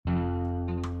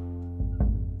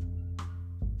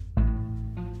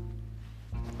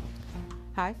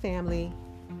Hi, family.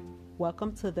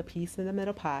 Welcome to the Peace in the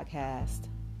Middle podcast.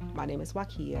 My name is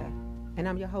Wakia, and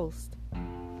I'm your host.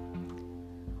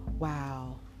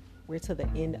 Wow, we're to the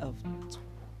end of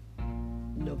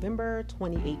November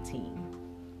 2018.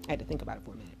 I had to think about it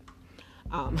for a minute.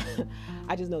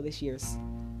 I just know this year's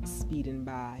speeding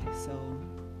by. So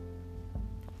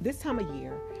this time of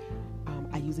year,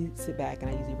 I usually sit back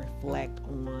and I usually reflect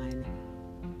on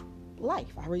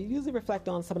life. I usually reflect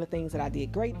on some of the things that I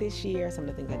did great this year, some of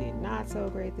the things I did not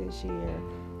so great this year.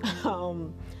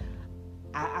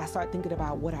 I start thinking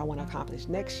about what I want to accomplish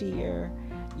next year.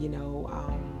 I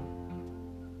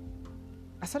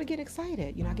sort of get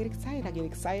excited. I get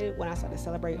excited when I start to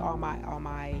celebrate all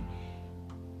my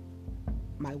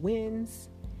wins,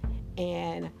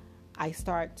 and I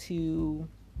start to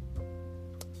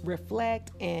reflect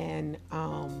and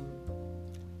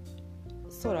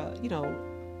sort of,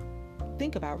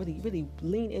 think about, really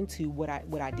lean into what I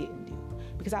didn't do,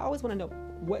 because I always want to know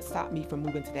what stopped me from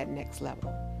moving to that next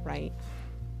level, right?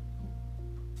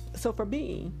 So for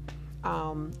me,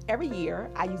 every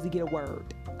year I usually get a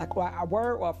word, like a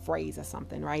word or a phrase or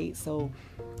something, right? So,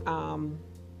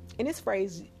 and this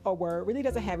phrase or word really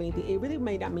doesn't have anything. It really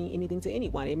may not mean anything to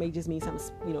anyone. It may just mean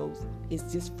something,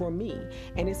 it's just for me.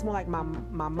 And it's more like my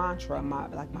mantra, my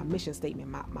mission statement,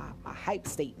 my hype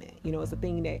statement. It's the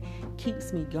thing that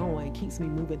keeps me going, keeps me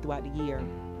moving throughout the year.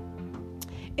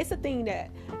 It's the thing that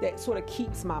sort of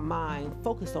keeps my mind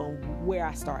focused on where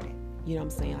I started. You know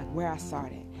what I'm saying? Like where I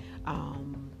started.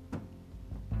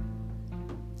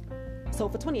 So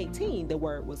for 2018, the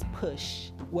word was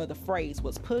push. Well, the phrase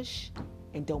was push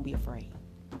and don't be afraid.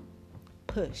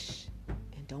 Push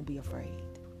and don't be afraid.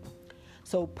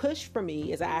 So push for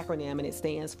me is an acronym, and it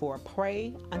stands for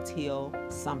pray until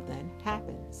something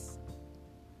happens.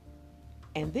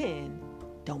 And then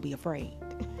don't be afraid.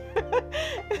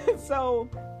 So,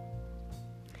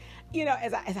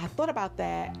 as I thought about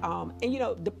that, and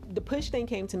the push thing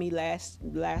came to me last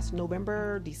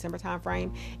November, December time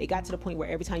frame. It got to the point where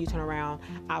every time you turn around,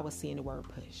 I was seeing the word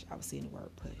push.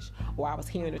 Or I was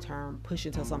hearing the term push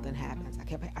until something happens. I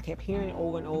kept hearing it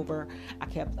over and over. I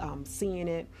kept seeing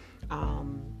it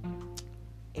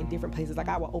in different places. Like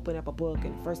I would open up a book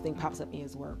and the first thing pops up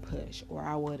is the word push. Or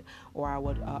I would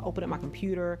open up my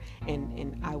computer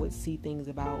and I would see things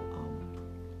about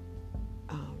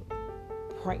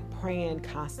praying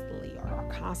constantly, or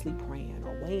constantly praying,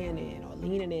 or weighing in, or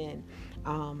leaning in.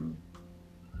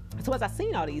 So as I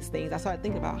seen all these things, I started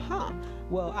thinking about,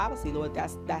 well, obviously, Lord,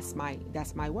 that's my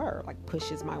word. Like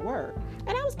push is my word,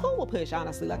 and I was cool with push,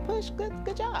 honestly. Like push,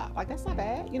 good job. Like that's not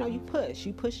bad. You push,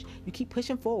 you keep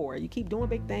pushing forward. You keep doing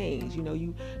big things.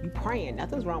 You praying.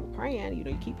 Nothing's wrong with praying. You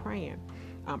keep praying.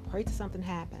 Pray till something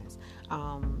happens.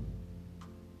 And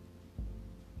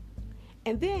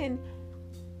then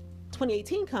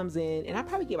 2018 comes in, and I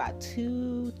probably get about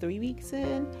 2-3 weeks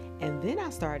in, and then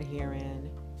I started hearing,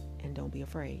 and don't be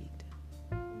afraid.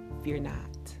 Fear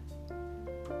not.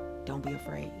 Don't be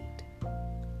afraid.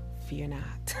 Fear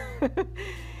not.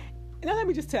 Now let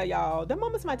me just tell y'all, the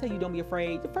moment somebody tell you don't be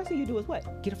afraid, the first thing you do is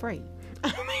what? Get afraid.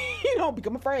 You don't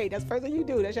become afraid. That's the first thing you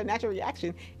do. That's your natural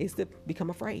reaction, is to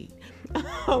become afraid.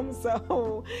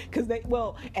 So, because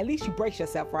at least you brace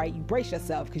yourself, right? You brace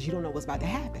yourself because you don't know what's about to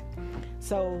happen.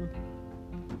 So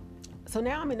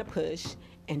now I'm in the push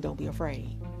and don't be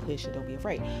afraid. Push and don't be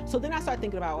afraid. So then I start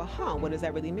thinking about, what does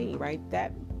that really mean, right?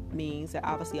 That means that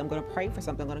obviously I'm going to pray for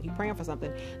something. I'm going to keep praying for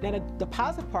something. Now the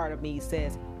positive part of me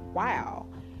says, wow,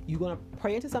 you're going to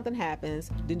pray until something happens,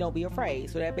 then don't be afraid.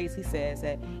 So that basically says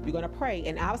that you're going to pray,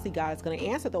 and obviously God is going to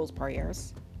answer those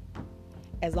prayers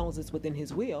as long as it's within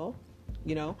His will.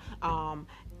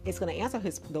 It's going to answer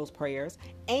those prayers,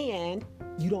 and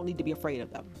you don't need to be afraid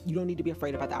of them. You don't need to be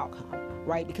afraid about the outcome,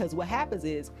 right? Because what happens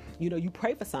is, you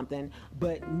pray for something,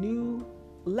 but new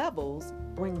levels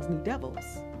brings new devils,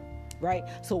 right?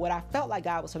 So what I felt like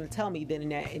God was trying to tell me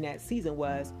then in that season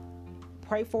was,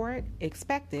 pray for it,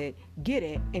 expect it, get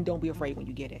it, and don't be afraid when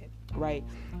you get it, right?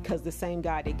 Because the same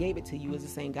God that gave it to you is the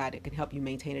same God that can help you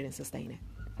maintain it and sustain it,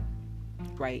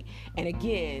 right? And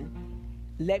again,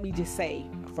 let me just say,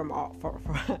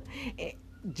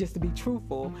 just to be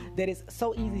truthful, that it's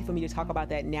so easy for me to talk about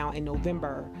that now in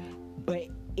November, but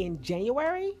in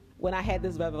January, when I had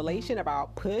this revelation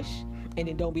about push and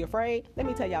then don't be afraid, let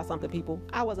me tell y'all something, people.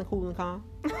 I wasn't cool and calm.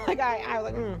 Like I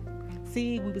was like,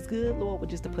 see, we was good, Lord,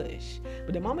 with just a push.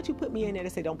 But the moment you put me in there to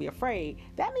say don't be afraid,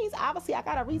 that means obviously I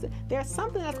got a reason. There's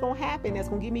something that's going to happen that's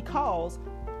going to give me cause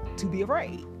to be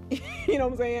afraid. You know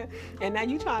what I'm saying? And now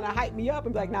you trying to hype me up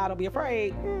and be like, nah, don't be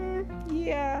afraid.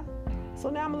 Yeah. So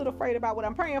now I'm a little afraid about what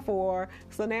I'm praying for.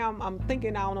 So now I'm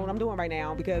thinking I don't know what I'm doing right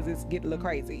now because it's getting a little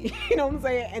crazy. You know what I'm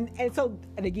saying?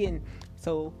 And again,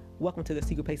 so welcome to the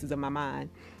secret places of my mind.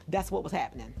 That's what was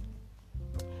happening.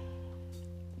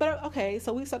 But okay,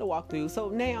 so we started to walk through. So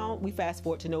now we fast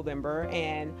forward to November,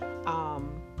 and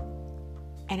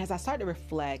as I started to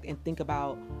reflect and think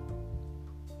about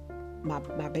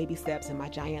my baby steps and my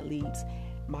giant leaps,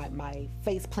 my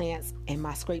face plants and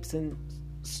my scrapes and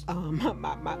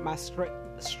my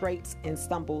straights and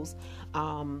stumbles.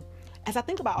 As I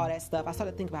think about all that stuff, I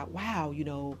started to think about, wow,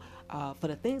 for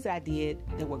the things that I did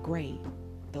that were great,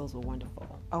 those were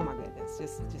wonderful. Oh my goodness,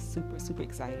 just super, super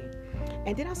exciting.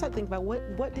 And then I started thinking about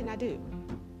what didn't I do?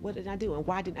 What did I do? And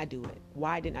why didn't I do it?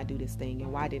 Why didn't I do this thing?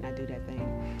 And why didn't I do that thing?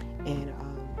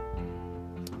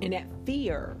 And that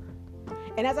fear.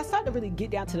 And as I started to really get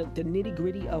down to the nitty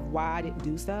gritty of why I didn't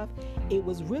do stuff, it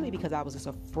was really because I was just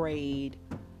afraid.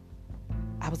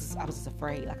 I was just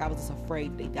afraid. Like, I was just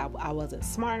afraid that I wasn't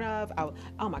smart enough.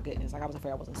 Oh my goodness. Like, I was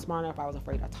afraid I wasn't smart enough. I was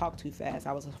afraid I talked too fast.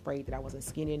 I was afraid that I wasn't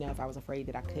skinny enough. I was afraid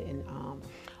that I couldn't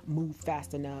move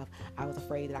fast enough. I was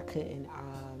afraid that I couldn't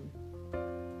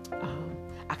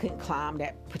climb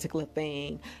that particular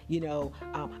thing.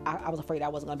 I was afraid I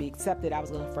wasn't going to be accepted. I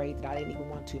was afraid that I didn't even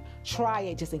want to try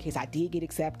it just in case I did get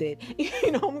accepted.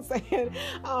 You know what I'm saying?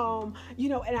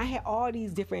 And I had all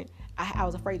these different, I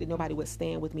was afraid that nobody would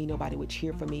stand with me. Nobody would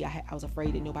cheer for me. I was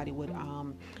afraid that nobody would,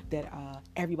 that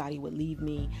everybody would leave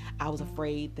me. I was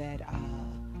afraid that,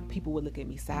 people would look at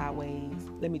me sideways.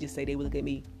 Let me just say they would look at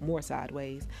me more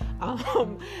sideways.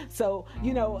 And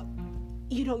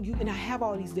I have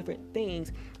all these different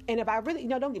things. And if I really,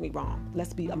 don't get me wrong. I'm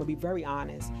going to be very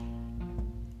honest.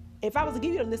 If I was to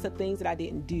give you a list of things that I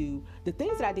didn't do, the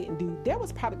things that I didn't do,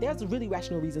 there's really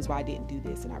rational reasons why I didn't do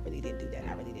this, and I really didn't do that, and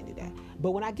I really didn't do that.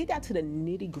 But when I get down to the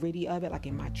nitty gritty of it, like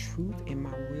in my truth, in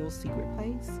my real secret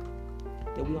place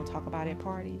that we don't talk about at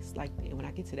parties, like when I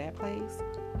get to that place,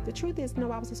 the truth is,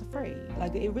 no, I was just afraid.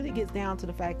 Like, it really gets down to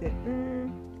the fact that,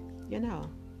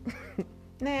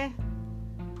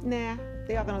 nah,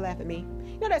 they are gonna laugh at me.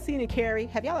 You know that scene in Carrie?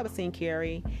 Have y'all ever seen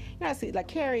Carrie? Like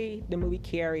Carrie, the movie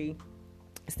Carrie,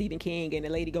 Stephen King, and the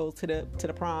lady goes to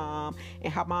the prom,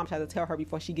 and her mom tries to tell her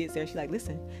before she gets there, she's like,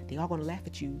 listen, they all gonna laugh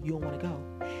at you. You don't want to go.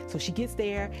 So she gets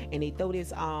there, and they throw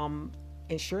this and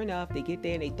sure enough, they get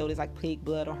there and they throw this like pig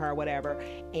blood on her or whatever,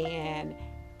 and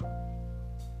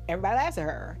everybody laughs at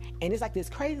her. And it's like this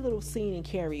crazy little scene in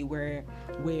Carrie where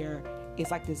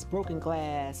it's like this broken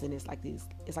glass, and it's like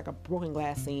a broken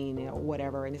glass scene or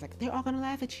whatever, and it's like, they're all gonna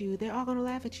laugh at you. They're all gonna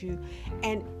laugh at you.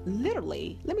 And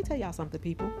literally, let me tell y'all something,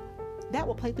 people. That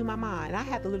will play through my mind. I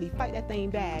have to literally fight that thing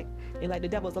back, and like, the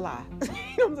devil's a lie.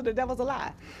 The devil's a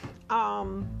lie.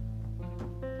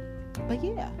 But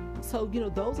yeah, so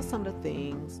those are some of the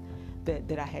things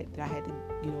that I had to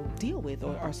deal with,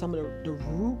 or some of the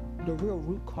real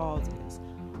root causes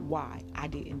why I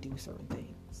didn't do certain things.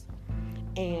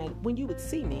 And when you would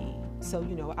see me, so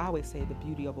I always say the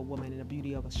beauty of a woman and the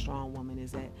beauty of a strong woman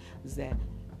is that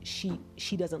she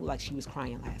doesn't look like she was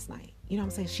crying last night. You know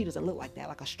what I'm saying? She doesn't look like that.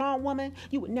 Like a strong woman,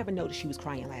 you would never know that she was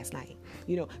crying last night.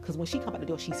 Because when she comes out the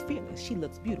door, she's fearless. She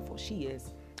looks beautiful. She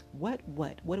is, what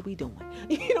are we doing?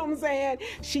 You know what I'm saying?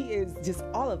 She is just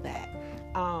all of that.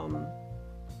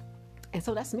 And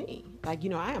so that's me. Like,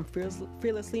 I am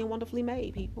fearlessly and wonderfully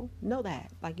made, people. Know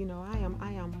that. Like, I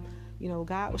am,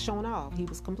 God was showing off. He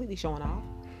was completely showing off.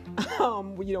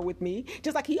 With me,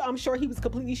 just like I'm sure he was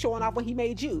completely showing off when he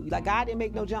made you. Like, God didn't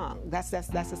make no junk. That's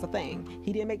just a thing.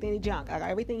 He didn't make any junk. Like,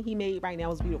 everything he made right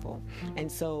now is beautiful.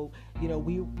 And so,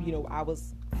 I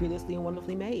was fearlessly and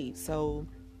wonderfully made. So,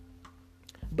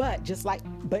 but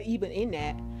even in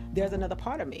that, there's another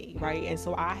part of me, right? And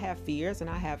so I have fears and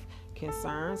I have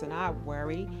concerns and I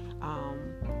worry,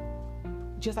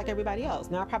 just like everybody else.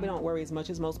 Now, I probably don't worry as much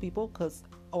as most people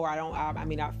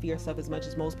I fear stuff as much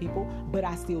as most people, but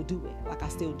I still do it. Like, I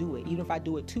still do it. Even if I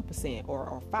do it 2%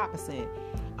 or 5%,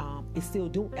 I'm still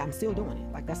doing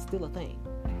it. Like, that's still a thing.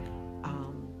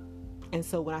 And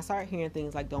so when I started hearing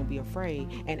things like, don't be afraid,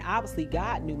 and obviously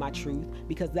God knew my truth,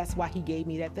 because that's why he gave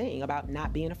me that thing about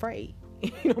not being afraid. You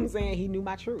know what I'm saying? He knew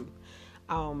my truth.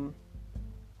 And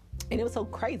it was so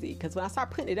crazy, because when I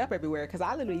started putting it up everywhere, because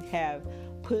I literally have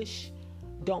push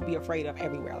don't be afraid of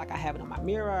everywhere. Like, I have it on my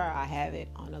mirror. I have it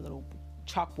on a little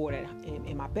chalkboard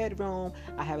in my bedroom.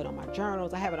 I have it on my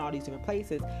journals. I have it on all these different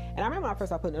places. And I remember when I first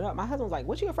started putting it up, my husband was like,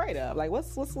 what you afraid of? Like,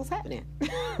 what's happening?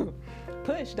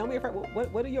 Push, don't be afraid.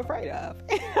 What are you afraid of?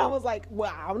 And I was like,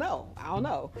 well, I don't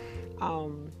know.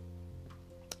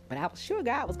 But I was sure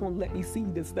God was going to let me see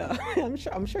this stuff. I'm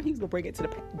sure he was going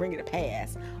to bring it to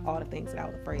pass, all the things that I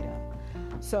was afraid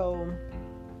of. So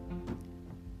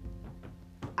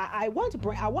I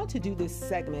want to do this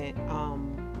segment.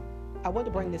 I want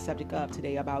to bring this subject up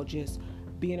today about just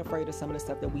being afraid of some of the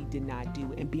stuff that we did not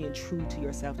do and being true to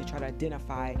yourself to try to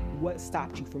identify what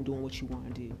stopped you from doing what you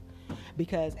want to do.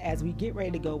 Because as we get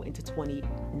ready to go into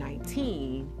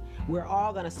 2019, we're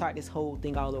all going to start this whole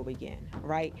thing all over again,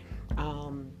 right?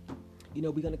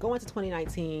 We're going to go into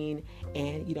 2019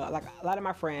 and, like a lot of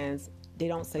my friends, they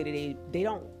don't say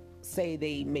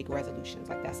they make resolutions.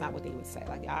 Like, that's not what they would say.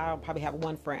 Like, I probably have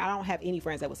one friend. I don't have any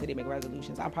friends that would say they make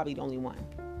resolutions. I'm probably the only one.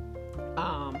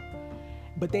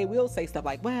 But they will say stuff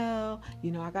like, well,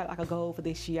 I got like a goal for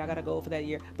this year. I got a goal for that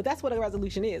year. But that's what a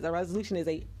resolution is. A resolution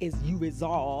is you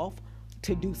resolve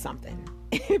to do something.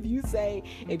 If you say,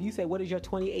 what is your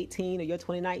 2018 or your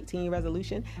 2019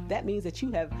 resolution? That means that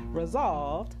you have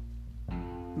resolved,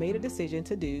 made a decision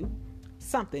to do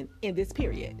something in this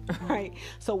period, right?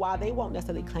 So while people won't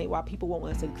necessarily claim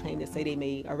to say they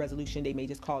made a resolution, they may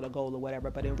just call it a goal or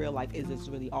whatever, but in real life, it's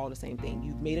really all the same thing.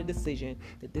 You've made a decision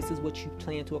that this is what you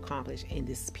plan to accomplish in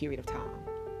this period of time,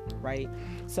 right?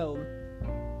 So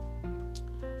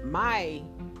my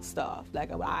stuff, like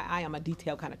I am a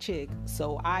detailed kind of chick,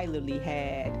 so I literally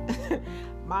had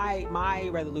my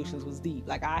resolutions was deep.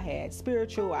 Like, I had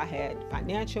spiritual, I had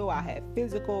financial, I had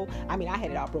physical. I had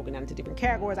it all broken down into different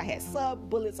categories. I had sub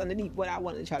bullets underneath what I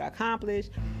wanted to try to accomplish.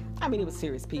 It was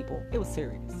serious, people. It was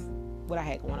serious what I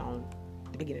had going on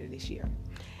at the beginning of this year.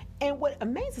 And what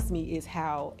amazes me is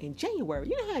how in January,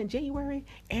 how in January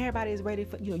everybody is ready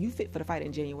for, you fit for the fight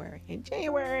in January. In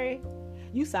January,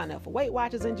 you sign up for Weight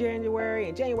Watchers in January.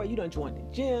 In January, you done joined the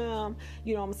gym.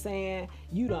 You know what I'm saying?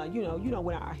 You done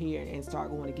went out here and start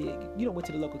going to get, went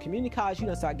to the local community college. You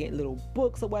done start getting little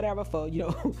books or whatever for,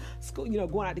 school,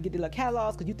 going out to get the little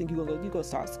catalogs because you think you're going to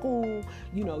start school.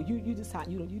 You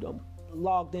done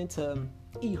logged into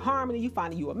eHarmony. You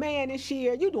finding you a man this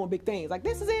year. You doing big things. Like,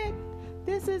 this is it.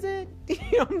 This is it.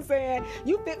 You know what I'm saying?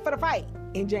 You fit for the fight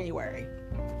in January.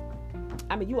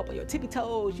 You up on your tippy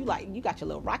toes. You got your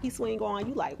little Rocky swing on.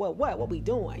 You like, well, what we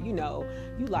doing? You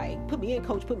like, put me in,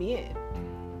 coach, put me in.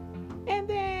 And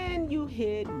then you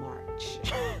hit March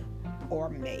or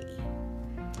May.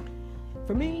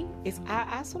 For me,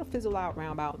 I sort of fizzle out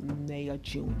around about May or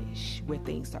June-ish, where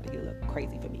things start to get a little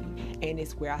crazy for me. And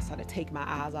it's where I start to take my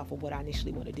eyes off of what I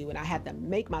initially want to do. And I have to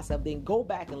make myself then go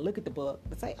back and look at the book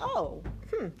and say, I was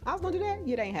going to do that?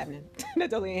 Yeah, that ain't happening. That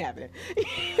totally ain't happening. You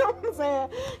know what I'm saying?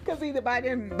 Because either by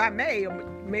May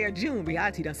or June,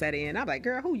 reality done set in. I'm like,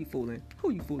 girl, who you fooling?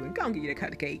 Who you fooling? Go and get you that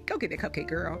cupcake. Go get that cupcake,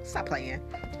 girl. Stop playing.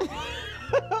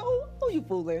 Who you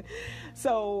fooling?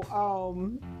 So,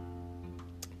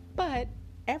 but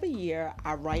every year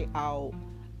I write out,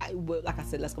 like I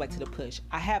said, let's go back to the push.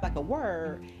 I have like a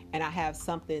word and I have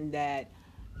something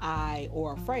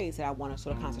or a phrase that I want to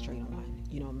sort of concentrate on,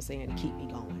 you know what I'm saying, to keep me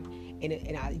going.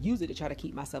 And I use it to try to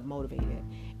keep myself motivated.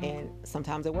 And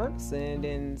sometimes it works and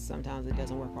then sometimes it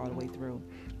doesn't work all the way through.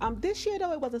 This year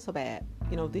though, it wasn't so bad.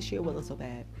 This year wasn't so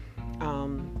bad.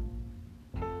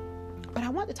 But I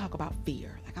want to talk about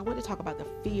fear. Like, I want to talk about the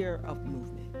fear of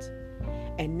movement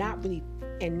and not really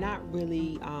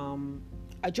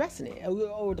addressing it,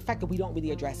 or the fact that we don't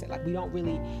really address it. Like, we don't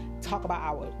really talk about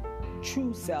our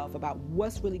true self, about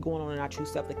what's really going on in our true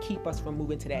self to keep us from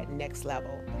moving to that next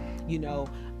level, and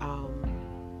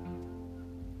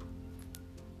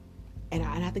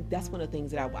I think that's one of the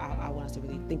things that I want us to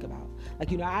really think about. Like,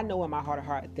 I know in my heart of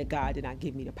heart that God did not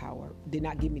give me the power, did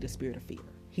not give me the spirit of fear.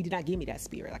 He did not give me that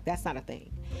spirit. Like, that's not a thing.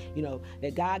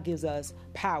 That God gives us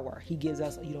power. He gives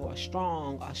us, he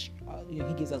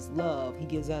gives us love. He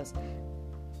gives us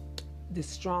the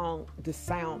sound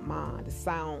mind, the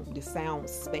sound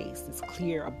space, this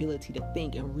clear ability to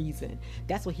think and reason.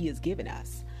 That's what he has given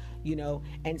us,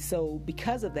 And so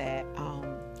because of that,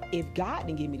 if God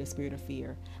didn't give me the spirit of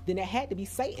fear, then it had to be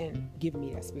Satan giving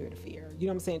me that spirit of fear. You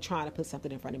know what I'm saying? Trying to put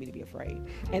something in front of me to be afraid.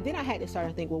 And then I had to start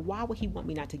to think, well, why would he want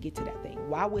me not to get to that thing?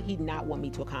 Why would he not want me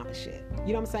to accomplish it?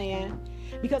 You know what I'm saying?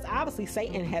 Because obviously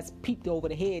Satan has peeped over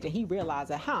the hedge and he realized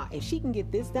that, if she can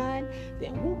get this done,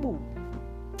 then woo-woo.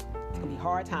 It's going to be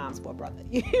hard times for a brother.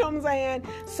 You know what I'm saying?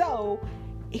 So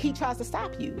he tries to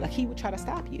stop you. Like, he would try to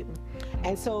stop you.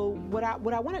 And so what I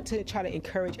wanted to try to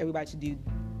encourage everybody to do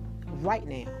right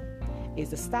now is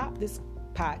to stop this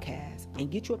podcast and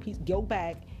get you a piece, go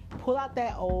back, pull out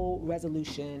that old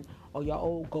resolution or your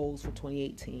old goals for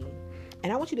 2018.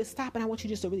 And I want you to stop and I want you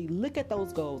just to really look at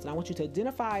those goals. And I want you to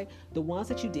identify the ones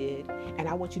that you did. And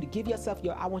I want you to give yourself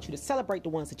I want you to celebrate the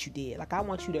ones that you did. Like, I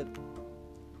want you to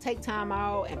take time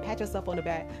out and pat yourself on the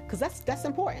back, because that's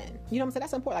important. You know what I'm saying?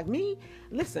 That's important. Like me,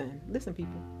 listen,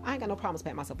 people. I ain't got no problems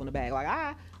patting myself on the back.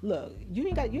 Like look, you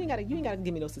ain't got to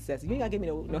give me no success. You ain't got to give me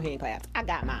no hand claps. I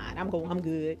got mine. I'm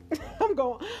good.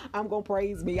 I'm going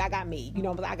praise me. I got me. You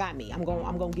know, I got me. I'm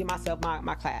going to give myself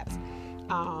my claps.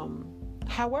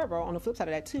 However, on the flip side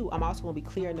of that too, I'm also going to be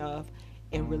clear enough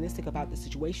and realistic about the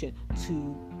situation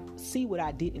to see what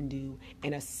I didn't do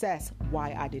and assess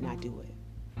why I did not do it.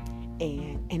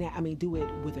 And I mean, do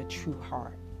it with a true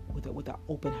heart, with an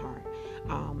open heart.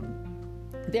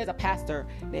 There's a pastor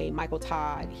named Michael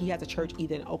Todd. He has a church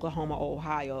either in Oklahoma or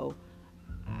Ohio.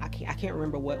 I can't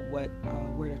remember where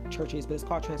the church is, but it's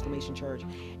called Transformation Church.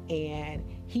 And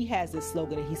he has this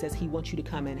slogan, and he says he wants you to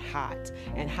come in hot.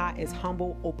 And hot is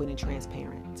humble, open, and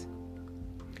transparent.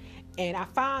 And I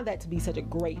found that to be such a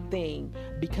great thing,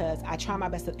 because I try my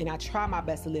best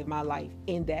to live my life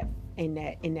in that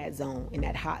zone, in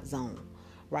that hot zone,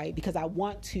 right? Because I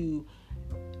want to,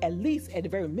 at least at the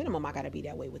very minimum, I got to be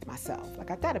that way with myself.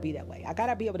 Like, I got to be that way. I got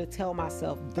to be able to tell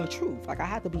myself the truth. Like, I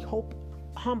have to be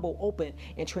humble, open,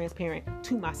 and transparent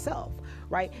to myself,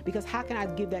 right? Because how can I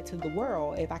give that to the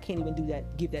world if I can't even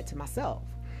give that to myself?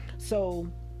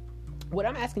 So what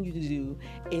I'm asking you to do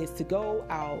is to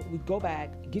go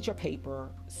back, get your paper,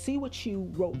 see what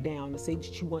you wrote down, the things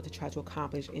that you want to try to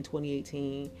accomplish in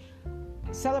 2018,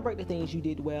 celebrate the things you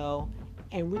did well,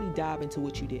 and really dive into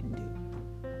what you didn't do.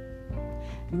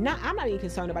 I'm not even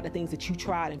concerned about the things that you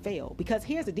tried and failed, because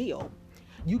here's the deal.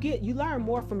 You learn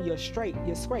more from your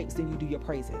scrapes than you do your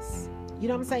praises. You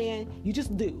know what I'm saying? You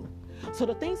just do. So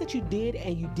the things that you did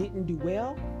and you didn't do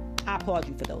well, I applaud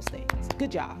you for those things.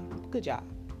 Good job.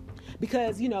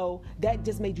 Because, that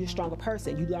just made you a stronger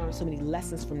person. You learned so many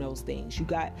lessons from those things. You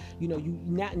got,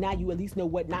 now you at least know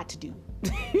what not to do.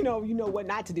 you know what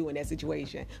not to do in that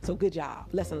situation. So good job.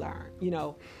 Lesson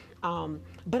learned,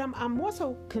 But I'm more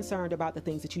so concerned about the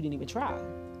things that you didn't even try.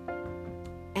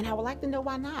 And I would like to know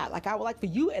why not. Like, I would like for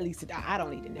you at least I don't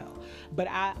need to know. But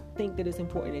I think that it's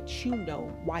important that you know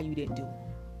why you didn't do it.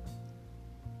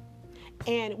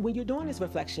 And when you're doing this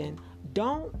reflection,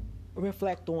 don't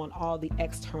reflect on all the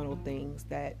external things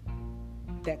that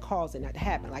cause it not to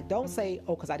happen. Like, don't say,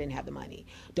 because I didn't have the money.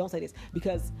 Don't say this,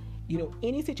 because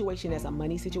any situation that's a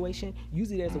money situation,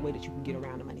 usually there's a way that you can get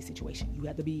around a money situation. You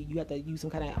have to use some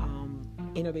kind of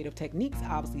innovative techniques,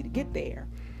 obviously, to get there.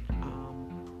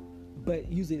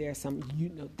 But usually there's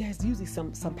usually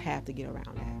some path to get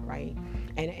around that, right?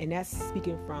 And that's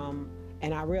speaking from,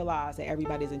 and I realize that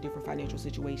everybody's in different financial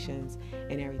situations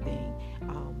and everything.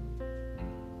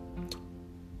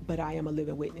 But I am a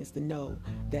living witness to know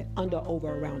that under,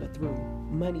 over, around, or through,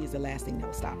 money is the last thing that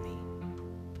will stop me.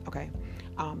 Okay?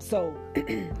 So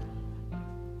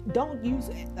don't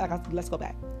use, let's go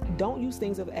back. Don't use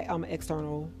things of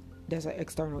external. There's an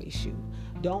external issue.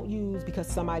 Don't use because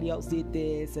somebody else did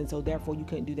this and so therefore you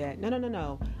couldn't do that.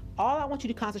 No. All I want you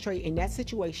to concentrate in that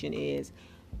situation is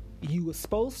you were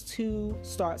supposed to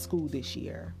start school this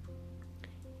year.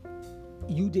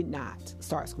 You did not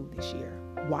start school this year.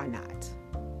 Why not?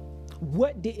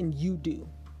 What didn't you do?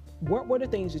 What were the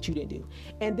things that you didn't do?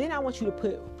 And then I want you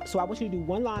to do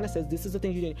one line that says this is the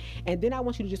thing you did. And then I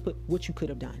want you to just put what you could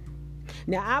have done.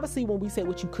 Now, obviously, when we say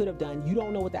what you could have done, you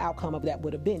don't know what the outcome of that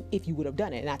would have been if you would have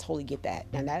done it. And I totally get that.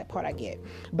 And that part I get.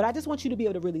 But I just want you to be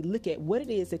able to really look at what it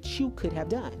is that you could have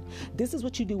done. This is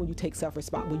what you do when you take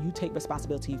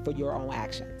responsibility for your own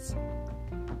actions.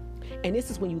 And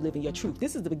this is when you live in your truth.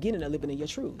 This is the beginning of living in your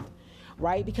truth,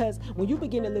 right? Because when you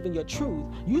begin to live in your truth,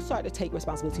 you start to take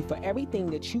responsibility for everything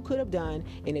that you could have done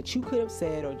and that you could have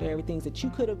said, or everything that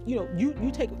you could have,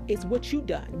 you take, it's what you've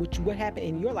done, what happened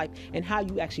in your life and how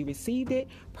you actually received it,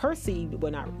 perceived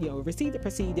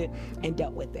it, and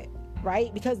dealt with it.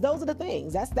 Right? Because those are the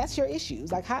things. That's your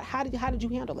issues. Like, how did you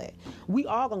handle it? We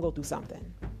all gonna go through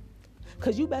something.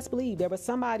 Because you best believe there was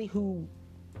somebody who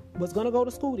was gonna go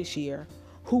to school this year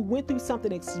who went through something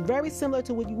that's very similar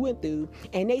to what you went through,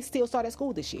 and they still started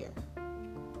school this year.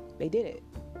 They did it.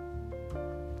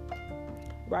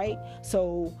 Right?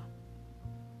 So,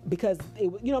 because, you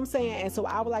know what I'm saying? And so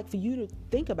I would like for you to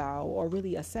think about or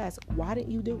really assess, why didn't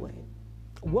you do it?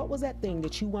 What was that thing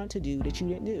that you wanted to do that you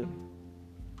didn't do?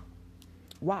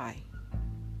 Why?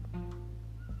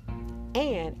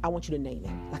 And I want you to name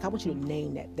it. Like, I want you to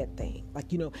name that thing. Like,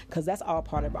 because that's all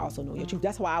part of also knowing your truth.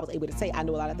 That's why I was able to say, I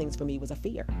know a lot of things for me was a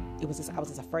fear. It was just, I was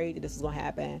just afraid that this was going to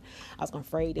happen. I was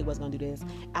afraid they wasn't going to do this.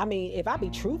 I mean, if I be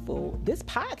truthful, this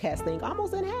podcast thing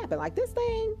almost didn't happen. Like, this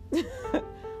thing,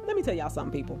 let me tell y'all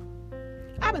something, people.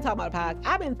 I've been talking about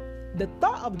the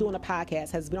thought of doing a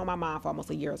podcast has been on my mind for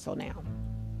almost a year or so now.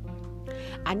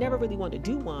 I never really wanted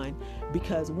to do one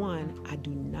because, one, I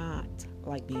do not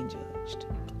like being judged.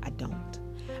 I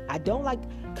don't like,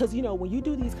 because, when you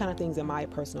do these kind of things, in my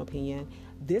personal opinion,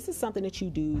 this is something that you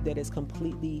do that is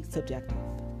completely subjective.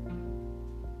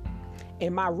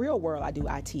 In my real world, I do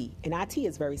IT, and IT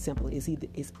is very simple. It's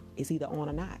either on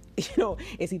or not.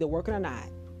 It's either working or not.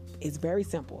 It's very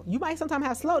simple. You might sometimes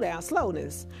have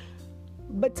slowness,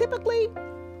 but typically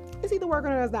it's either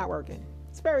working or it's not working.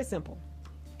 It's very simple.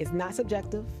 It's not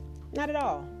subjective, not at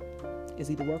all.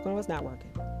 It's either working or it's not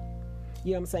working.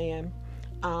 You know what I'm saying?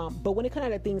 But when it comes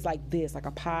to things like this, like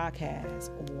a podcast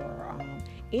or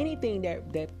anything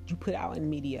that you put out in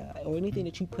media or anything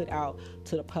that you put out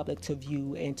to the public to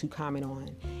view and to comment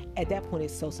on, at that point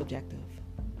it's so subjective.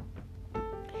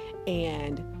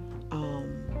 And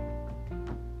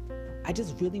I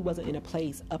just really wasn't in a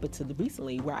place up until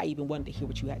recently where I even wanted to hear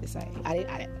what you had to say.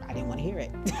 I didn't want to hear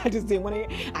it. I just didn't want to hear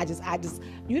it. I just,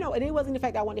 and it wasn't the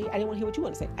fact I didn't want to hear what you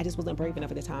wanted to say. I just wasn't brave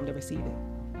enough at the time to receive it.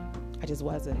 I just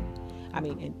wasn't. I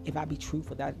mean, and if I be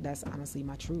truthful, that's honestly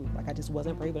my truth. Like, I just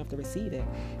wasn't brave enough to receive it.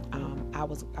 I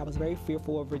was very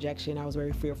fearful of rejection. I was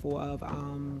very fearful of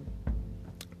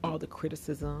all the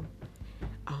criticism.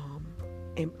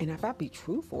 And if I be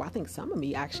truthful, I think some of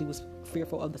me actually was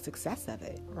fearful of the success of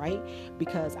it, right?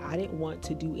 Because I didn't want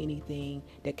to do anything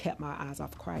that kept my eyes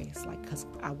off Christ, because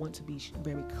I want to be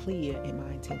very clear in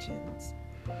my intentions.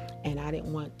 And I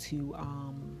didn't want to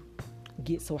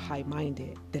get so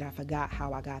high-minded that I forgot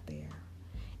how I got there.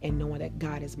 And knowing that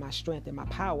God is my strength and my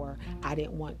power, I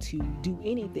didn't want to do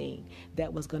anything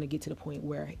that was going to get to the point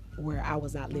where I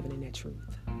was not living in that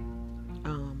truth.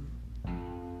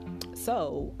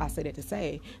 So I say that to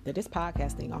say that this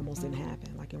podcast thing almost didn't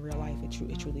happen. Like, in real life, it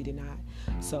truly did not.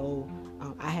 So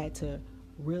I had to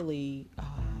really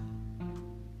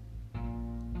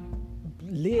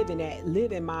live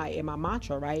in my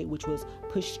mantra, right? Which was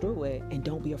push through it and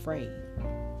don't be afraid.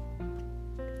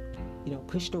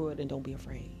 Push through it and don't be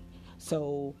afraid.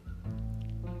 So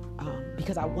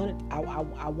because I want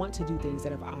to do things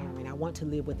that are honoring. I want to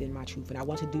live within my truth, and I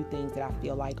want to do things that I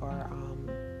feel like are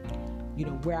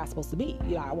where I'm supposed to be.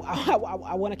 I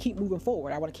want to keep moving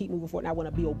forward. I want to keep moving forward, and I want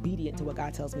to be obedient to what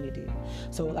God tells me to do.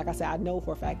 So, like I said, I know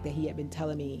for a fact that He had been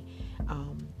telling me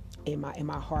in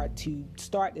my heart to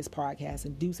start this podcast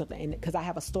and do something. And because I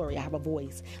have a story, I have a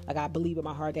voice. Like, I believe in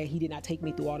my heart that He did not take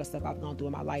me through all the stuff I've gone through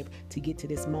in my life to get to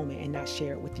this moment and not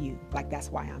share it with you. Like, that's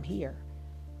why I'm here.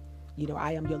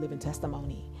 I am your living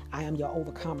testimony. I am your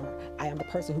overcomer. I am the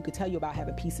person who could tell you about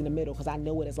having peace in the middle, because I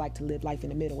know what it's like to live life in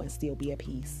the middle and still be at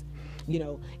peace.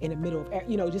 In the middle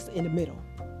of, just in the middle.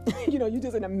 You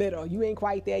just in the middle. You ain't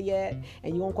quite there yet,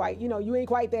 and you ain't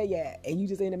quite there yet, and you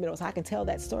just in the middle. So I can tell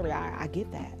that story. I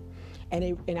get that.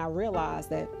 And I realized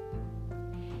that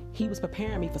He was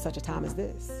preparing me for such a time as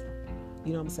this.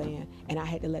 You know what I'm saying? And I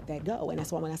had to let that go. And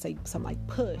that's why when I say something like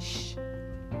push,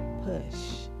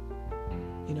 push,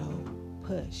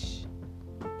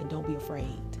 and don't be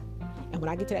afraid. And when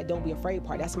I get to that don't be afraid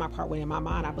part, that's my part when in my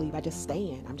mind I believe I just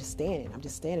stand. I'm just standing.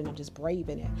 I'm just brave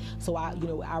in it. So I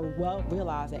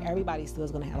realize that everybody still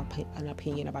is going to have an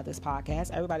opinion about this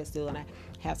podcast. Everybody's still going to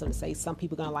have something to say. Some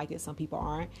people are going to like it. Some people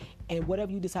aren't. And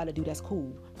whatever you decide to do, that's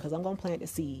cool. Because I'm going to plant the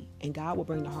seed and God will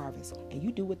bring the harvest. And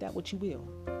you do with that what you will.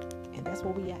 And that's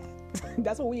where we at.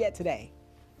 That's where we at today.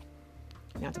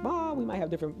 Now tomorrow we might have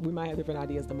different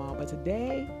ideas tomorrow. But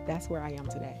today, that's where I am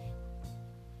today.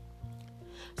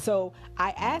 So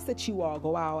I ask that you all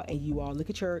go out and you all look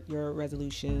at your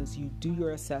resolutions, you do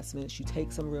your assessments, you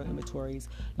take some real inventories,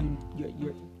 you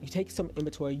take some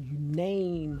inventory, you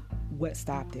name what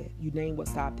stopped it.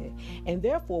 And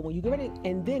therefore, when you get ready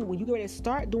to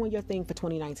start doing your thing for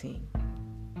 2019,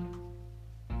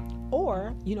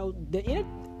 or,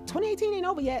 2018 ain't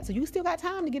over yet, so you still got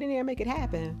time to get in there and make it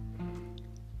happen.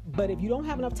 But if you don't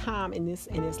have enough time in this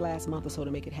last month or so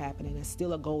to make it happen, and it's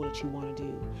still a goal that you want to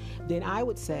do, then I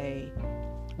would say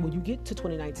when you get to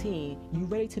 2019, you're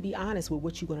ready to be honest with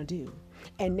what you're going to do.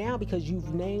 And now, because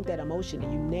you've named that emotion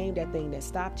and you named that thing that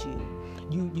stopped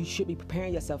you should be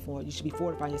preparing yourself for it. You should be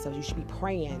fortifying yourself. You should be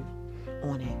praying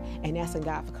on it and asking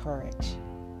God for courage.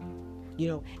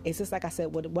 It's just like I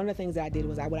said, one of the things that I did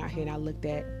was I went out here and I looked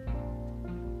at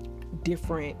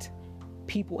different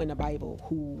people in the Bible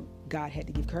who God had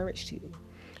to give courage to,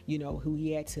 who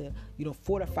He had to,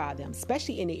 fortify them,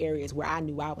 especially in the areas where I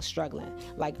knew I was struggling.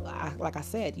 Like I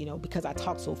said, because I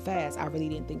talked so fast, I really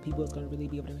didn't think people was going to really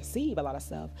be able to receive a lot of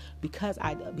stuff because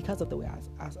of the way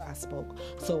I spoke.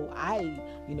 So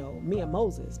me and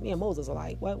Moses are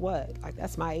like, what? Like,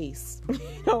 that's my ace.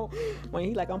 When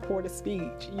he like, I'm poor to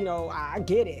speech, I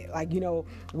get it. Like,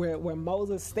 where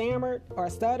Moses stammered or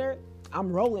stuttered,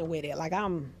 I'm rolling with it. Like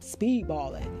I'm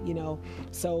speedballing, you know?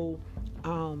 So,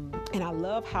 and I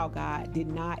love how God did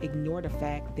not ignore the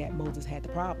fact that Moses had the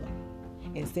problem.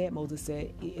 Instead,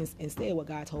 what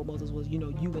God told Moses was, you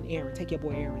and Aaron, take your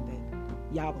boy Aaron then.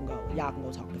 Y'all can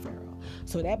go talk to Pharaoh.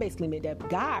 So that basically meant that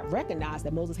God recognized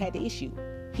that Moses had the issue.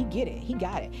 He get it. He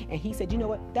got it. And he said, you know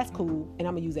what? That's cool. And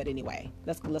I'm going to use that anyway.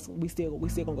 We still going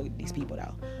to go get these people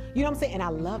though. You know what I'm saying? And I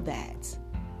love that.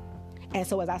 And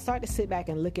so as I start to sit back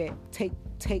and look at,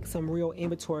 take some real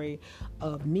inventory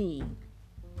of me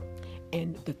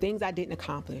and the things I didn't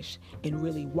accomplish and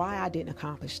really why I didn't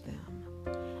accomplish them,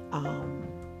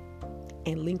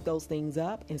 and link those things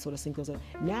up and sort of sync those up.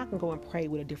 Now I can go and pray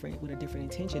with a different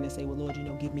intention and say, well, Lord,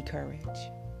 give me courage.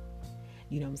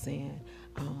 You know what I'm saying?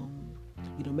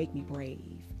 Make me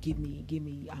brave.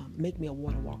 Make me a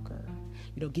water walker.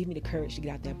 Give me the courage to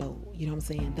get out that boat. You know what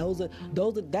I'm saying?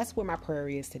 That's where my prayer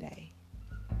is today.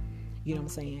 You know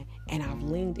what I'm saying? And I've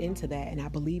leaned into that, and I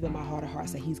believe in my heart of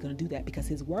hearts that he's going to do that because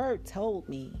his word told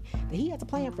me that he has a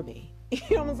plan for me.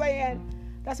 You know what I'm saying?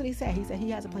 That's what he said. He said he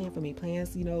has a plan for me.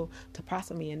 Plans, to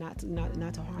prosper me and not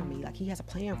to harm me. Like he has a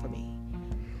plan for me.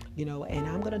 And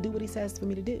I'm going to do what he says for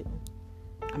me to do.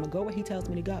 I'm going to go where he tells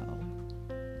me to go.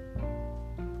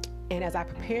 And as I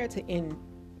prepare to end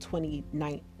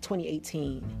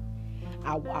 2018,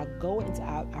 I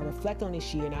reflect on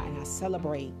this year and I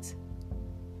celebrate.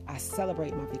 I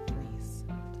celebrate my victories.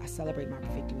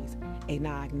 And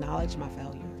I acknowledge my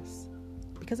failures.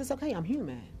 Because it's okay, I'm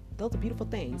human. Those are beautiful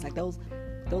things. Like those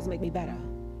make me better.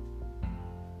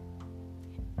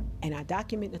 And I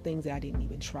document the things that I didn't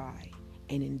even try.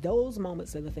 And in those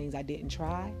moments of the things I didn't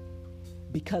try,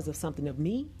 because of something of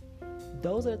me,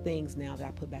 those are the things now that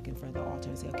I put back in front of the altar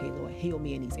and say, okay, Lord, heal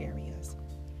me in these areas.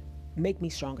 Make me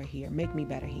stronger here. Make me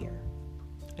better here.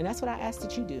 And that's what I ask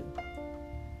that you do.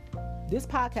 This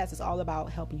podcast is all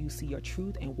about helping you see your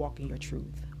truth and walk in your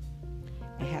truth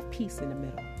and have peace in the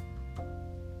middle.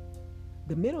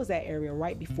 The middle is that area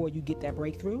right before you get that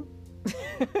breakthrough.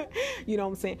 You know what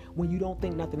I'm saying? When you don't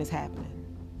think nothing is happening.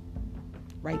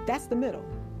 Right? That's the middle.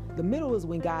 The middle is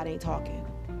when God ain't talking.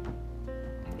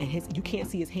 And you can't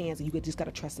see his hands and you just got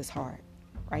to trust his heart.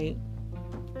 Right?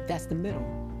 That's the middle.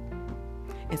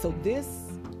 And so this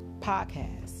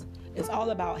podcast is all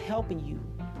about helping you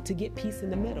to get peace in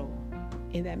the middle.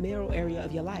 In that middle area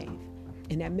of your life,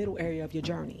 in that middle area of your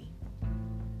journey.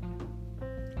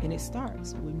 And it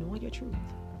starts with knowing your truth.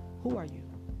 Who are you?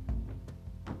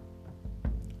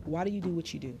 Why do you do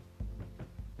what you do?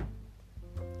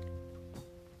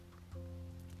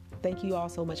 Thank you all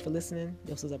so much for listening.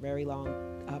 This was a very long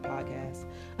podcast.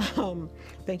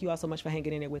 Thank you all so much for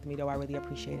hanging in there with me, though. I really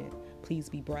appreciate it. Please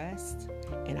be blessed.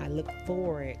 And I look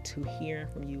forward to hearing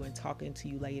from you and talking to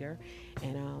you later.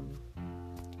 And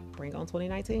bring on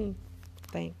 2019.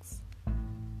 Thanks.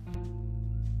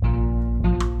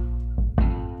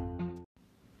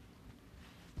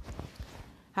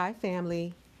 Hi,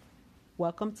 family.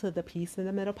 Welcome to the Peace in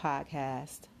the Middle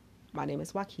podcast. My name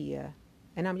is Wakia,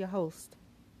 and I'm your host.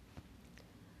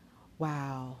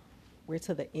 Wow. We're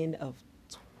to the end of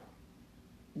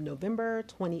November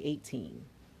 2018.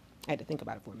 I had to think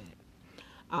about it for a minute.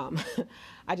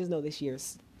 I just know this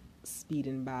year's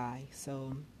speeding by.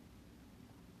 So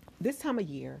this time of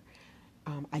year,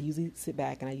 I usually sit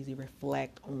back and I usually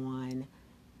reflect on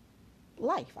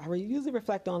life. I usually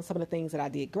reflect on some of the things that I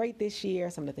did great this year,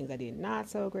 some of the things I did not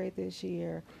so great this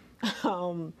year.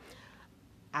 I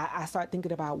start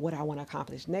thinking about what I want to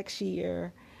accomplish next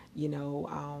year.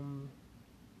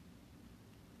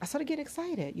 I sort of get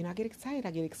excited. I get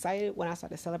excited when I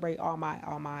start to celebrate all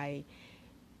my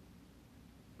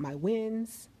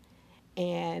wins,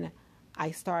 and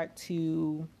I start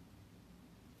to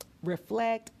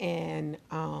reflect and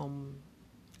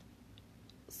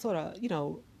sort of,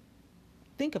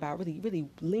 think about, really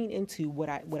lean into what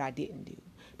I didn't do,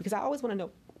 because I always want to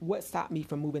know what stopped me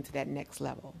from moving to that next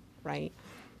level, right?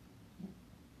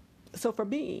 So for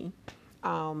me,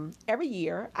 every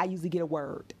year I usually get a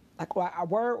word, like a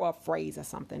word or a phrase or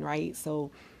something, right? So,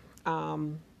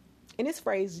 and this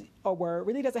phrase or word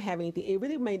really doesn't have anything. It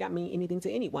really may not mean anything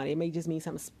to anyone. It may just mean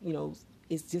something,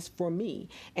 it's just for me.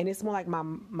 And it's more like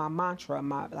my mantra,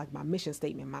 my mission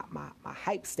statement, my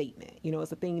hype statement.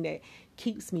 It's a thing that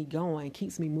keeps me going,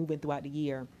 keeps me moving throughout the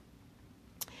year.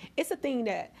 It's a thing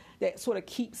that sort of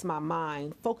keeps my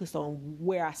mind focused on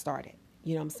where I started.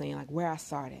 You know what I'm saying? Like where I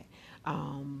started.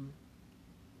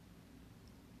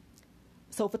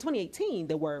 So for 2018,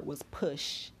 the word was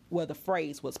push. Well, the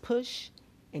phrase was push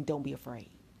and don't be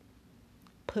afraid.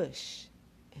 Push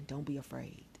and don't be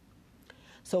afraid.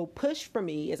 So push for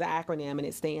me is an acronym, and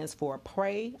it stands for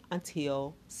pray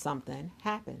until something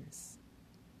happens.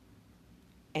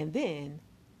 and then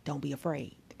don't be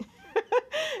afraid.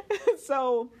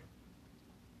 So,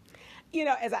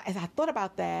 as I thought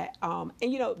about that, and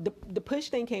the push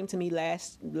thing came to me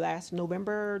last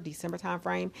November, December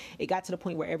timeframe. It got to the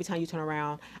point where every time you turn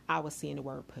around, I was seeing the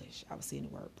word push. I was seeing the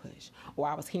word push, or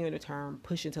I was hearing the term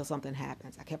push until something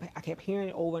happens. I kept hearing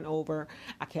it over and over.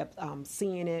 I kept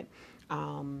seeing it.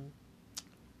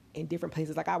 In different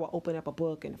places, like I would open up a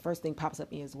book and the first thing pops up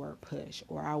is the word push,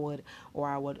 or I would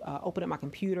open up my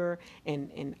computer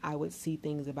and I would see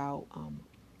things about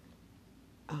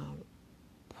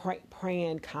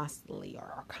praying constantly,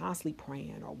 or constantly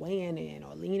praying, or weighing in,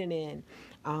 or leaning in.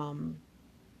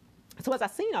 So as I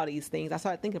seen all these things, I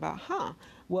started thinking about,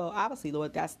 well, obviously,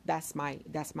 Lord, that's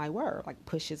my word. Like,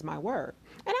 push is my word,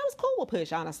 and I was cool with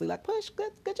push, honestly. Like, push,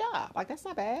 good job. Like, that's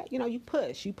not bad. You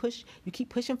push, you keep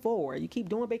pushing forward. You keep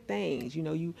doing big things.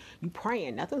 You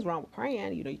praying. Nothing's wrong with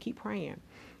praying. You keep praying.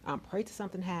 Pray till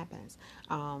something happens.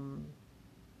 And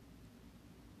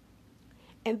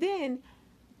then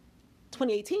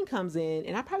 2018 comes in,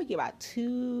 and I probably get about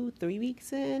 2-3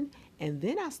 weeks in, and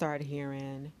then I started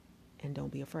hearing, and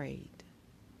don't be afraid.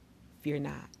 Fear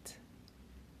not.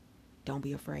 Don't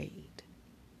be afraid.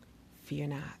 Fear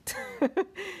not.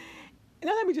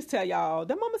 Now, let me just tell y'all,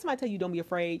 the moment somebody tell you don't be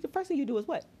afraid, the first thing you do is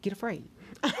what? Get afraid.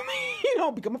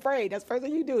 Become afraid. That's the first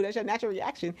thing you do. That's your natural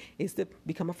reaction, is to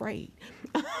become afraid.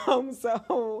 Because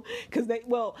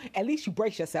at least you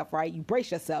brace yourself, right? You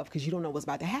brace yourself because you don't know what's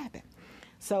about to happen.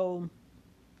 So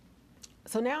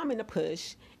now I'm in the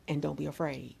push and don't be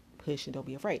afraid. Push and don't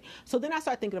be afraid. So then I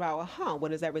start thinking about,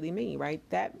 what does that really mean, right?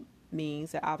 That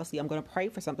means that obviously I'm going to pray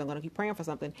for something. I'm going to keep praying for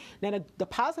something. Now the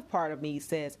positive part of me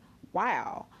says,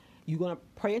 wow, you're going to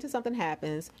pray until something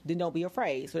happens, then don't be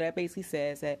afraid. So that basically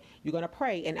says that you're going to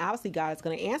pray, and obviously God is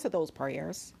going to answer those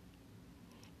prayers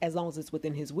as long as it's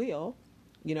within his will.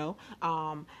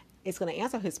 It's going to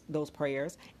answer those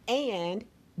prayers, and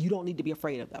you don't need to be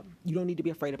afraid of them. You don't need to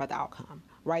be afraid about the outcome,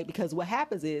 right? Because what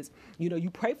happens is, you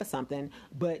pray for something,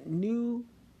 but new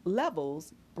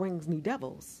levels brings new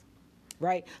devils,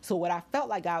 right? So what I felt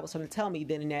like God was trying to tell me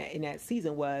then in that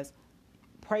season was,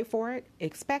 pray for it,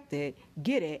 expect it,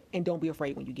 get it, and don't be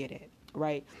afraid when you get it,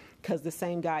 right? Because the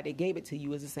same God that gave it to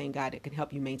you is the same God that can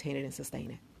help you maintain it and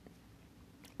sustain it,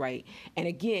 right? And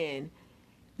again,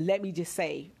 let me just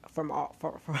say,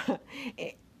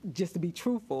 just to be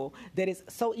truthful, that it's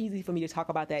so easy for me to talk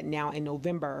about that now in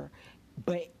November,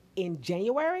 but in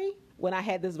January, when I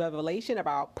had this revelation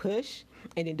about push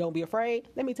and then don't be afraid,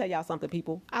 let me tell y'all something,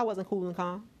 people. I wasn't cool and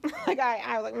calm. Like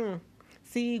I was like,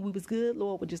 see, we was good,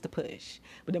 Lord, with just a push.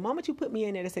 But the moment you put me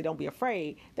in there to say don't be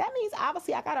afraid, that means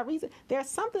obviously I got a reason. There's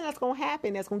something that's going to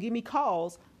happen that's going to give me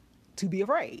cause to be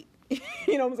afraid.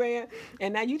 You know what I'm saying?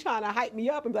 And now you trying to hype me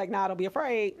up and be like, nah, don't be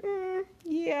afraid.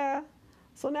 Yeah.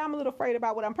 So now I'm a little afraid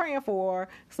about what I'm praying for.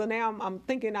 So now I'm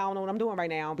thinking I don't know what I'm doing right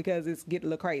now because it's getting a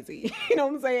little crazy. You know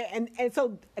what I'm saying?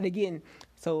 And again,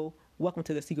 welcome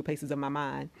to the secret places of my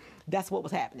mind. That's what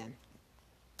was happening.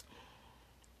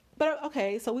 But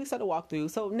okay, so we started to walk through.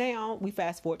 So now we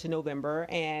fast forward to November,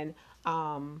 and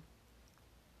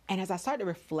as I start to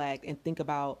reflect and think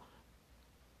about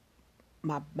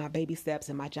my baby steps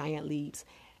and my giant leaps,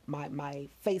 my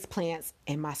face plants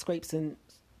and my scrapes and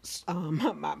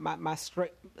my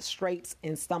straights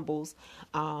and stumbles.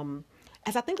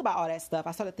 As I think about all that stuff,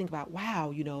 I started thinking about,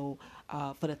 wow,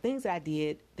 for the things that I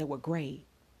did that were great,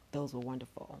 those were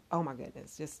wonderful. Oh my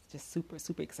goodness, just super,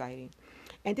 super exciting.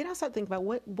 And then I started thinking about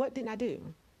what didn't I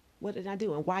do? What did I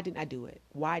do? And why didn't I do it?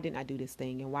 Why didn't I do this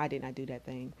thing? And why didn't I do that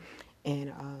thing?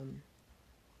 And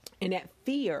that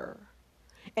fear.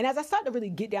 And as I started to really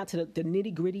get down to the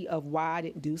nitty gritty of why I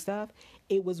didn't do stuff,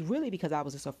 it was really because I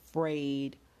was just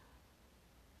afraid.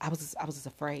 I was just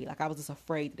afraid. Like, I was just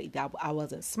afraid that I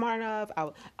wasn't smart enough.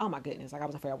 Oh my goodness. Like, I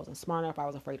was afraid I wasn't smart enough. I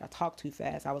was afraid I talked too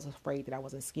fast. I was afraid that I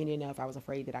wasn't skinny enough. I was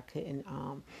afraid that I couldn't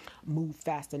move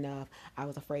fast enough. I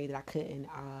was afraid that I couldn't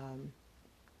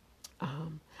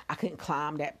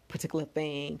climb that particular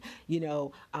thing.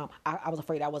 I was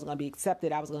afraid I wasn't going to be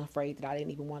accepted. I was afraid that I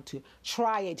didn't even want to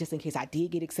try it just in case I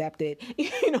did get accepted.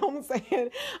 You know what I'm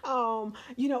saying?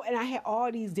 And I had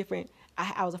all these different,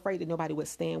 I was afraid that nobody would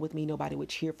stand with me. Nobody would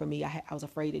cheer for me. I was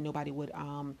afraid that nobody would,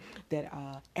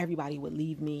 that everybody would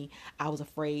leave me. I was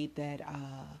afraid that,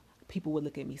 people would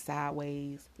look at me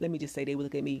sideways. Let me just say they would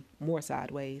look at me more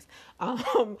sideways.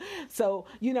 And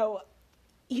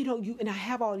I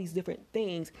have all these different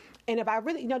things. And if I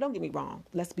really, don't get me wrong.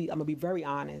 I'm going to be very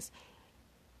honest.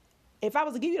 If I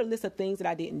was to give you a list of things that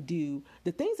I didn't do,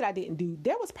 the things that I didn't do,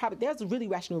 there's really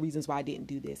rational reasons why I didn't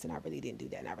do this, and I really didn't do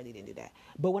that, and I really didn't do that.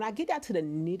 But when I get down to the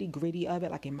nitty gritty of it,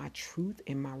 like in my truth,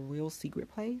 in my real secret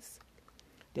place,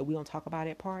 that we don't talk about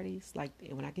at parties, like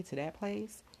when I get to that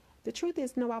place, the truth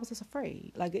is, no, I was just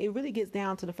afraid. Like, it really gets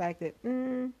down to the fact that,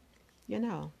 you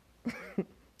know,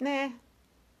 nah,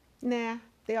 nah,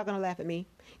 they are gonna laugh at me.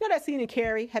 You know that scene in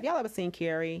Carrie? Have y'all ever seen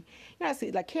Carrie? You know, I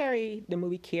see like Carrie, the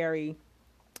movie Carrie,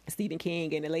 Stephen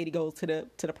King, and the lady goes to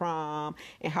the prom,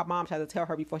 and her mom tries to tell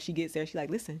her before she gets there. She's like,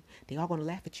 "Listen, they all gonna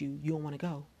laugh at you. You don't want to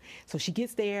go." So she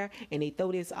gets there, and they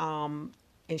throw this and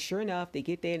sure enough, they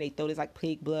get there and they throw this like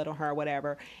pig blood on her or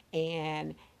whatever,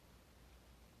 and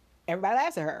everybody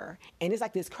laughs at her. And it's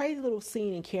like this crazy little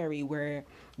scene in Carrie where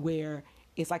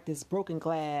it's like this broken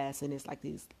glass, and it's like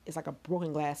a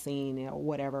broken glass scene or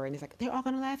whatever, and it's like, they're all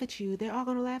gonna laugh at you, they're all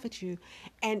gonna laugh at you.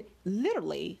 And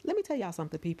literally, let me tell y'all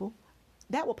something, people,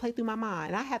 that will play through my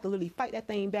mind, and I have to literally fight that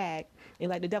thing back, and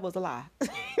like, the devil's a lie. You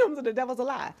know what I'm saying? The devil's a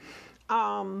lie.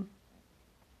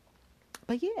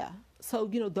 But yeah, so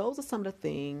those are some of the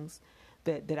things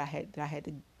that I had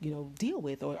to deal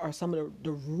with, or some of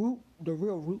the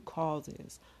real root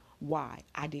causes why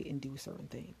I didn't do certain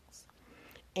things.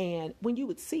 And when you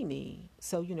would see me,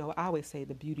 so I always say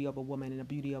the beauty of a woman and the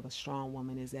beauty of a strong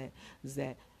woman is that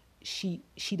she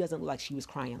doesn't look like she was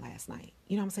crying last night.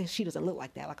 You know what I'm saying? She doesn't look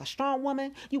like that. Like a strong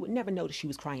woman, you would never notice she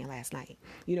was crying last night.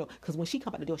 Because when she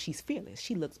comes out the door, she's fearless.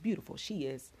 She looks beautiful. She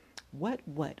is, what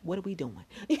are we doing?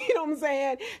 You know what I'm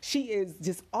saying? She is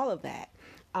just all of that.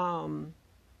 And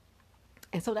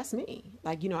so that's me.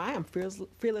 Like, I am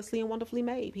fearlessly and wonderfully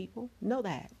made, people. Know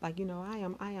that. Like, I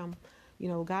am,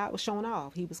 God was showing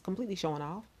off. He was completely showing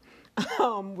off.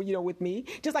 With me,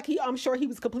 just like I'm sure he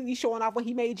was completely showing off when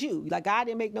he made you. Like, God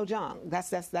didn't make no junk. That's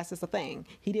just a thing.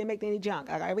 He didn't make any junk.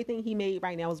 Like, everything he made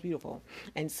right now is beautiful.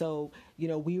 And so,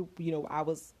 I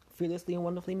was fearlessly and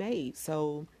wonderfully made.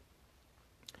 So,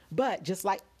 but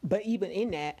even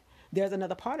in that, there's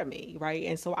another part of me, right?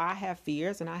 And so I have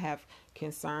fears and I have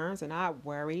concerns and I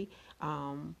worry,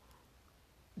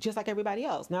 just like everybody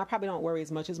else. Now, I probably don't worry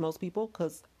as much as most people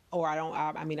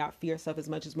I fear stuff as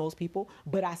much as most people,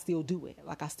 but I still do it.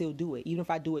 Like, I still do it. Even if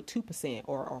I do it 2%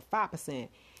 or 5%,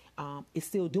 I'm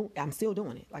still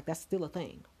doing it. Like, that's still a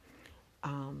thing.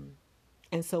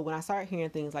 And so when I started hearing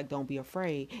things like, don't be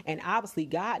afraid, and obviously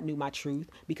God knew my truth,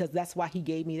 because that's why he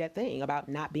gave me that thing about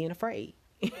not being afraid.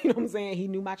 You know what I'm saying? He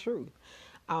knew my truth.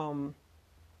 And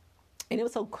it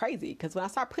was so crazy because when I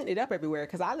started putting it up everywhere,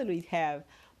 because I literally have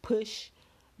push,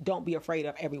 don't be afraid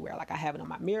of everywhere. Like, I have it on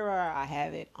my mirror. I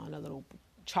have it on a little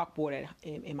chalkboard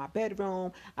in my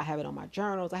bedroom. I have it on my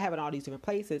journals. I have it on all these different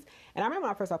places. And I remember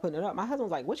when I first started putting it up, my husband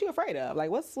was like, what you afraid of? Like,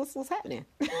 what's happening?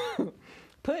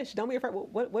 Push, don't be afraid.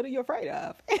 What are you afraid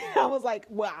of? And I was like,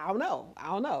 well, I don't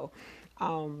know.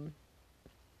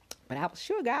 But I was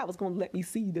sure God was going to let me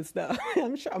see this stuff.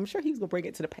 I'm sure he was going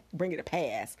to bring it to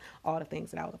pass, all the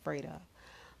things that I was afraid of.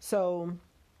 So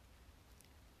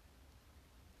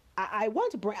I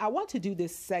want to do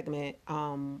this segment.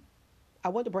 I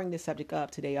want to bring this subject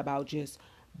up today about just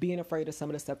being afraid of some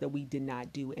of the stuff that we did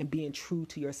not do, and being true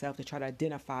to yourself to try to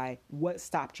identify what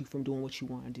stopped you from doing what you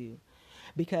want to do.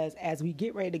 Because as we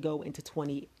get ready to go into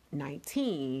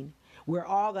 2019, we're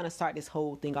all going to start this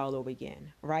whole thing all over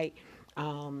again, right?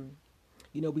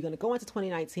 We're going to go into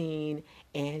 2019,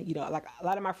 and, like a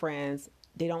lot of my friends,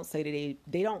 they don't say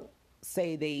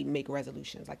they make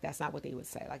resolutions. Like, that's not what they would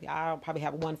say. Like, I probably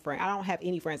have one friend. I don't have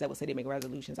any friends that would say they make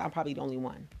resolutions. I'm probably the only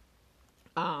one.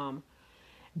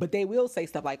 But they will say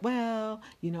stuff like, well,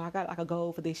 I got like a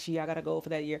goal for this year. I got a goal for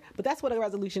that year. But that's what a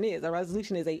resolution is. A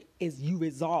resolution is you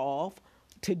resolve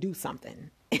to do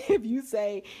something. If you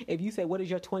say, what is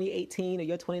your 2018 or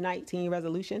your 2019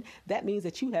 resolution? That means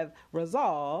that you have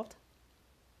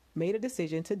made a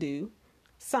decision to do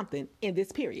something in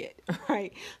this period,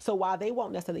 right? So while people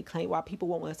won't necessarily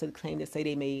claim to say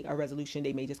they made a resolution,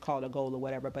 they may just call it a goal or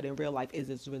whatever, but in real life,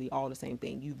 it's really all the same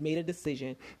thing. You've made a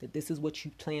decision that this is what you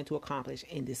plan to accomplish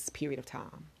in this period of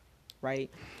time,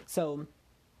 right? So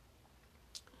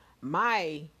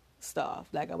my stuff,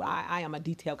 like, I am a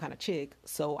detailed kind of chick,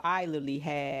 so I literally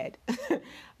had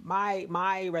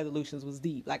my resolutions was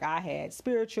deep. Like, I had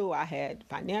spiritual, I had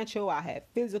financial, I had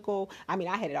physical. I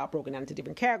had it all broken down into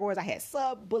different categories. I had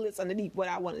sub bullets underneath what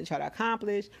I wanted to try to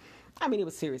accomplish. It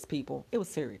was serious, people. It was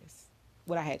serious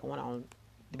what I had going on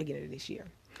at the beginning of this year.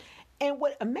 And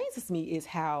what amazes me is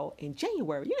how in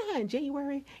January, how in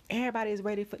January everybody is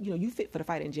ready for, you fit for the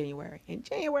fight in January. In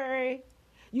January,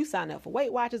 you sign up for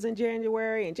Weight Watchers in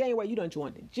January. In January, you done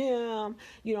joined the gym.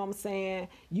 You know what I'm saying?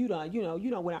 You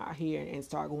done went out here and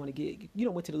start going to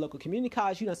went to the local community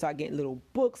college. You done start getting little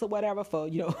books or whatever for,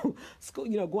 school,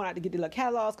 going out to get the little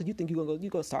catalogs because you think you're going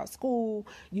to start school.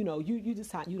 You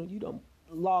done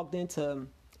logged into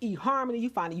eHarmony. You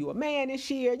finding you a man this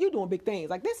year. You doing big things.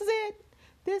 Like, this is it.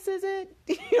 This is it.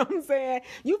 You know what I'm saying?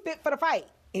 You fit for the fight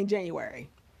in January.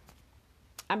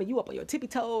 I mean, you up on your tippy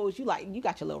toes. You like, you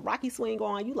got your little Rocky swing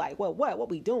on. You like, well, what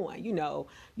we doing? You know,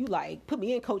 you like, put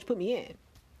me in, coach, put me in.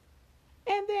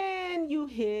 And then you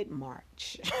hit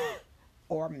March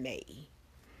or May.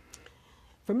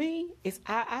 For me,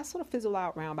 I sort of fizzle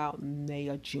out around about May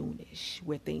or June-ish,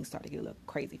 where things start to get a little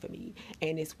crazy for me.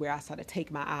 And it's where I start to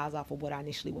take my eyes off of what I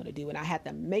initially want to do. And I had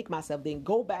to make myself then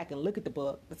go back and look at the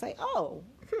book and say, oh,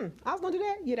 I was going to do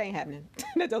that? Yeah, that ain't happening.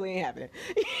 That totally ain't happening.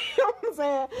 You know what I'm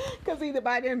saying? Because either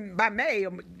by May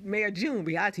or June,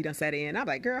 reality done set in. I'm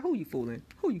like, girl, who you fooling?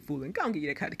 Who you fooling? Go and get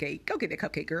you that cupcake. Go get that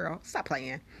cupcake, girl. Stop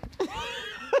playing. Who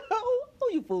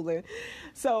you fooling?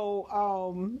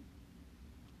 So,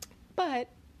 but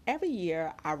every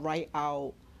year I write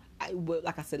out,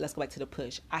 like I said, let's go back to the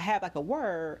push. I have like a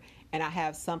word and I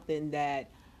have something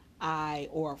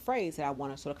or a phrase that I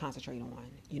want to sort of concentrate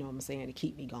on, you know what I'm saying, to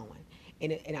keep me going.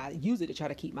 And I use it to try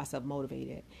to keep myself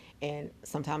motivated. And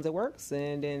sometimes it works,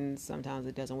 and then sometimes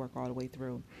it doesn't work all the way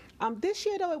through. This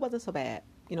year, though, it wasn't so bad.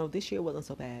 This year wasn't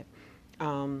so bad.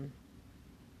 But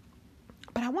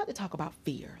I want to talk about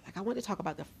fear. Like, I want to talk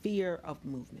about the fear of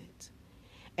movement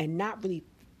and not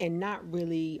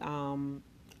really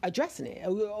addressing it,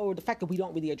 or the fact that we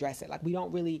don't really address it. Like, we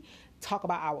don't really talk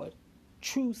about our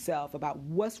true self, about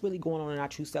what's really going on in our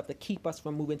true self to keep us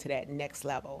from moving to that next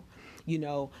level,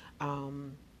 and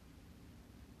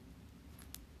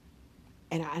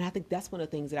I think that's one of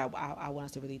the things that I want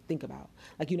us to really think about.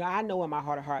 Like, I know in my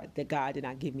heart of heart that God did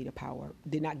not give me the power,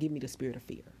 did not give me the spirit of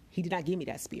fear. He did not give me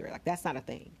that spirit. Like, that's not a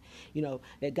thing.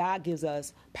 That God gives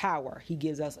us power. He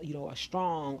gives us, a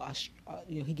strong,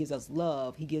 he gives us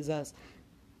love. He gives us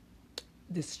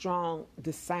this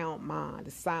sound mind,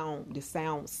 this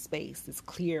sound space, this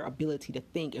clear ability to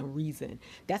think and reason.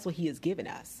 That's what he has given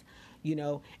us,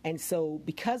 And so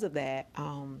because of that,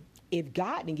 if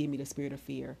God didn't give me the spirit of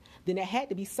fear, then it had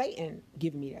to be Satan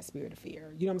giving me that spirit of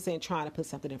fear. You know what I'm saying? Trying to put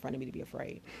something in front of me to be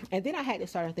afraid. And then I had to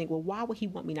start to think, well, why would he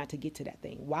want me not to get to that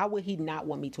thing? Why would he not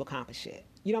want me to accomplish it?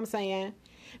 You know what I'm saying?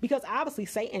 Because obviously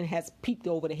Satan has peeked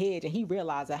over the hedge and he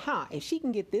realized that, if she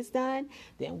can get this done,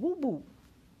 then woo-woo.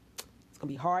 It's going to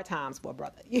be hard times for a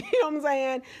brother. You know what I'm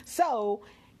saying? So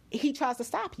he tries to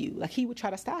stop you. Like, he would try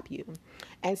to stop you.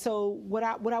 And so what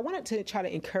I wanted to try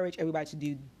to encourage everybody to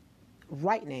do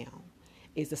right now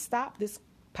is to stop this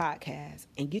podcast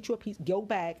and get you a piece, go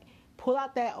back, pull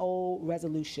out that old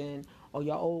resolution or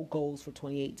your old goals for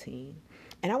 2018.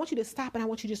 And I want you to stop, and I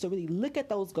want you just to really look at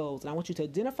those goals, and I want you to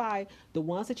identify the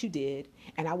ones that you did,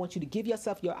 and I want you to give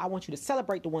yourself I want you to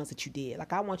celebrate the ones that you did.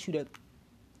 Like, I want you to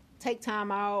take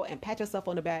time out and pat yourself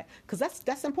on the back, because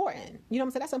that's important. You know what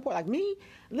I'm saying? That's important. Like, me,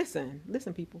 listen,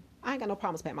 people. I ain't got no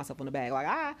problems patting myself on the back.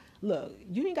 Like, look,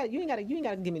 you ain't got to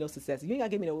give me no success. You ain't got to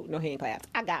give me no hand claps.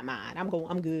 I got mine. I'm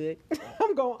good.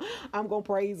 I'm going to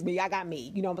praise me. I got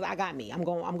me. I got me. I'm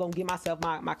going to give myself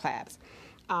my claps.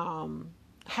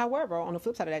 However, on the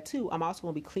flip side of that too, I'm also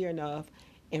going to be clear enough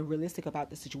and realistic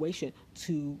about the situation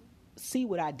to see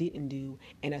what I didn't do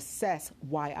and assess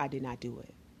why I did not do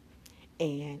it.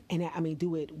 And I mean,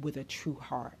 do it with a true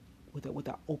heart, with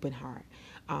an open heart.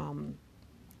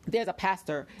 There's a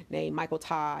pastor named Michael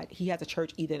Todd. He has a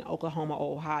church either in Oklahoma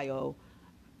or Ohio.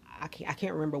 I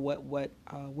can't remember where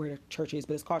the church is,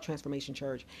 but it's called Transformation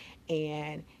Church.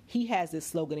 And he has this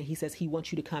slogan, and he says he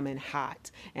wants you to come in hot.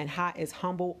 And hot is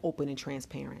humble, open, and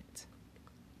transparent.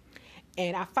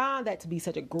 And I find that to be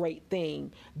such a great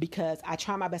thing, because I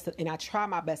try my best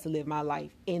to live my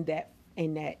life in that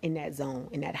zone,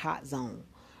 in that hot zone,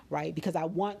 right? Because I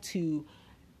want to,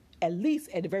 at least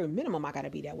at the very minimum, I got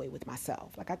to be that way with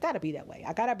myself. Like, I got to be that way.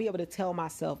 I got to be able to tell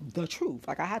myself the truth.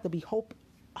 Like, I have to be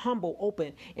humble,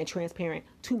 open, and transparent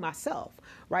to myself,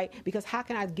 right? Because how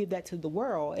can I give that to the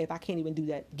world if I can't even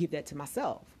give that to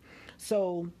myself?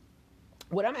 So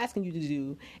what I'm asking you to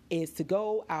do is to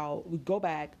go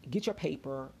back, get your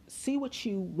paper, see what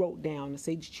you wrote down and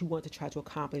say that you want to try to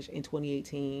accomplish in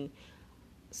 2018,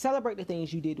 celebrate the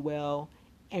things you did well,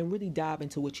 and really dive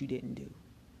into what you didn't do.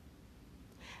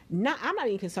 I'm not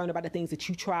even concerned about the things that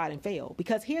you tried and failed,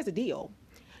 because here's the deal.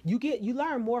 You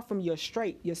learn more from your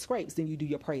scrapes than you do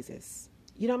your praises.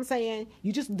 You know what I'm saying?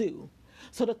 You just do.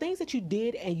 So the things that you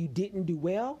did and you didn't do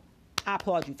well, I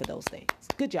applaud you for those things.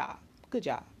 Good job.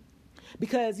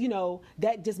 Because,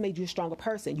 that just made you a stronger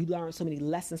person. You learned so many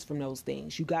lessons from those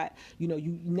things. You got,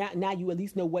 now you at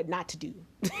least know what not to do.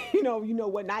 you know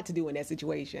what not to do in that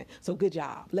situation. So good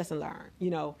job. Lesson learned,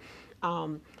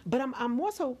 But I'm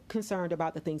more so concerned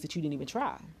about the things that you didn't even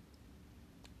try.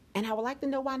 And I would like to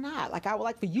know why not. Like, I would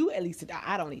like for you at least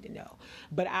I don't need to know.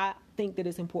 But I think that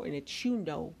it's important that you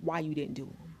know why you didn't do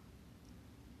them.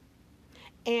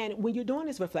 And when you're doing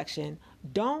this reflection,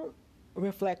 don't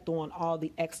reflect on all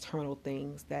the external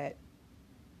things that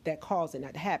caused it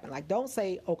not to happen. Like, don't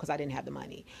say, oh, because I didn't have the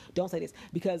money. Don't say this,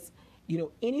 because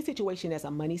any situation that's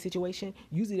a money situation,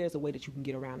 usually there's a way that you can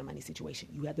get around a money situation.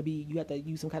 You have to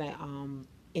use some kind of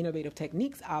innovative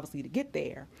techniques, obviously, to get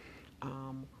there.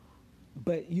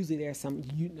 But usually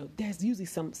there's usually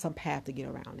some path to get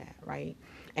around that, right?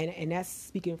 And that's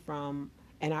speaking from,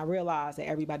 and I realize that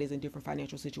everybody's in different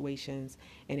financial situations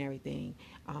and everything.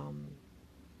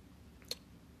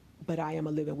 But I am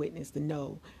a living witness to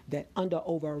know that under,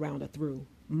 over, around, or through,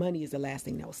 money is the last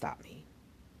thing that will stop me.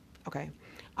 Okay?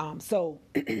 So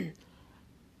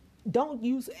don't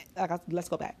use, let's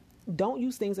go back. Don't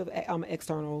use things of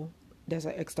external, there's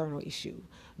an external issue.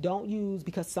 Don't use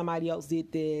because somebody else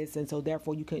did this and so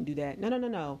therefore you couldn't do that.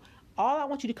 No. All I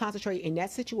want you to concentrate in that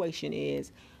situation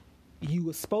is you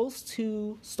were supposed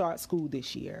to start school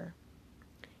this year.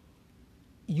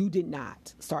 You did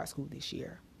not start school this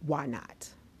year. Why not?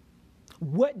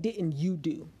 What didn't you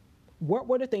do? What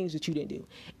were the things that you didn't do?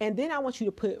 And then I want you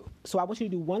to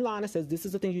do one line that says, this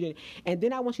is the things you did. And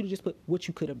then I want you to just put what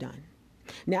you could have done.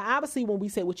 Now, obviously, when we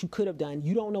say what you could have done,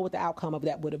 you don't know what the outcome of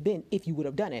that would have been if you would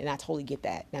have done it. And I totally get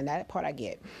that. Now, that part I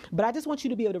get. But I just want you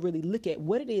to be able to really look at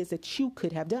what it is that you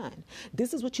could have done.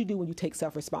 This is what you do when you take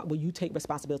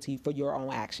responsibility for your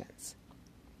own actions.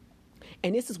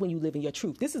 And this is when you live in your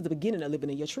truth. This is the beginning of living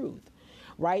in your truth.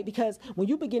 Right? Because when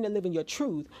you begin to live in your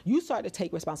truth, you start to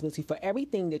take responsibility for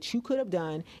everything that you could have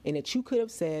done and that you could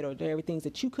have said, or everything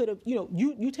that you could have,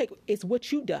 you take, it's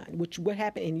what you've done, what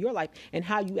happened in your life and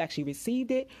how you actually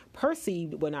received it,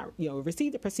 received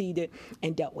it, perceived it,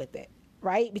 and dealt with it.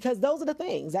 Right? Because those are the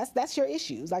things. That's your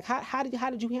issues. Like, how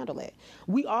did you handle it?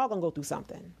 We all gonna go through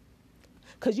something.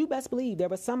 Because you best believe there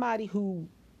was somebody who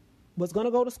was gonna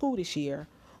go to school this year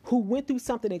who went through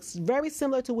something that's very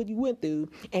similar to what you went through,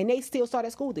 and they still started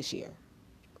school this year.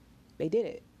 They did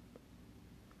it.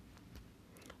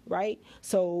 Right?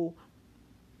 So,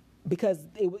 because,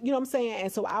 you know what I'm saying?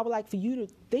 And so I would like for you to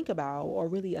think about or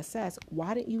really assess,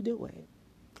 why didn't you do it?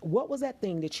 What was that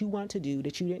thing that you wanted to do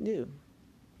that you didn't do?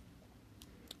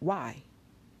 Why?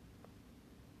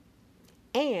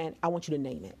 And I want you to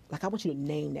name it. Like, I want you to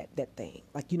name that thing.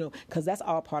 Like, because that's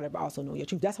all part of also knowing your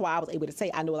truth. That's why I was able to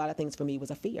say, I know a lot of things for me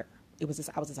was a fear. I was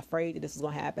just afraid that this was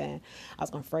going to happen. I was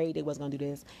afraid it was going to do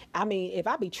this. I mean, if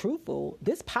I be truthful,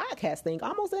 this podcast thing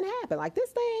almost didn't happen. Like,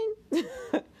 this thing,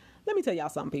 let me tell y'all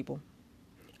something, people.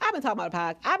 I've been talking about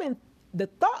a podcast. The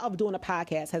thought of doing a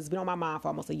podcast has been on my mind for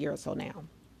almost a year or so now.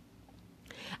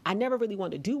 I never really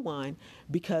wanted to do one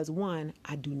because, one,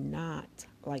 I do not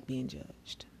like being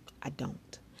judged. I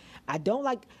don't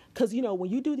like, because, when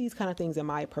you do these kind of things, in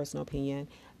my personal opinion,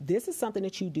 this is something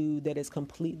that you do that is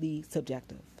completely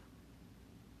subjective.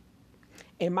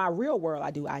 In my real world, I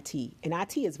do IT, and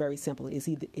IT is very simple. It's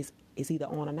either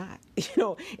on or not.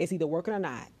 It's either working or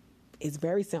not. It's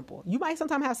very simple. You might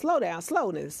sometimes have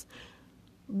slowness,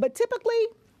 but typically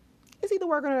it's either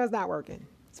working or it's not working.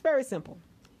 It's very simple.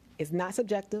 It's not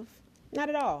subjective, not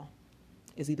at all.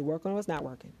 It's either working or it's not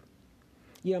working.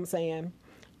 You know what I'm saying?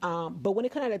 But when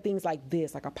it comes to things like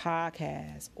this, like a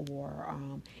podcast or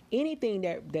anything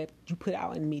that you put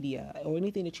out in media or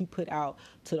anything that you put out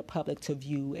to the public to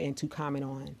view and to comment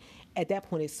on, at that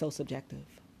point it's so subjective.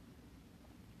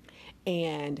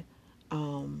 And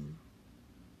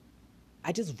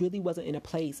I just really wasn't in a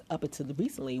place up until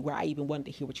recently where I even wanted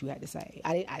to hear what you had to say.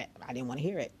 I didn't want to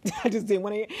hear it. I just didn't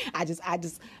want to hear it. I just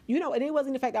and it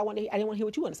wasn't the fact that I didn't want to hear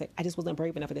what you want to say. I just wasn't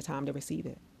brave enough at the time to receive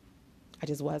it. I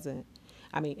just wasn't.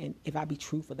 I mean, and if I be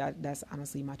truthful, that's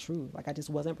honestly my truth. Like, I just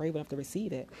wasn't brave enough to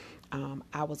receive it.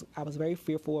 I was very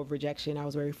fearful of rejection. I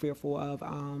was very fearful of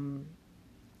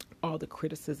all the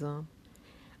criticism.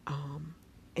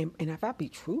 And if I be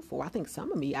truthful, I think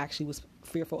some of me actually was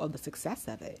fearful of the success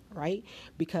of it, right?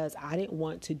 Because I didn't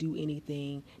want to do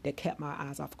anything that kept my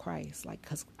eyes off Christ. Like,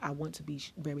 because I want to be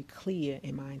very clear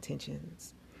in my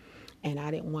intentions. And I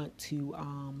didn't want to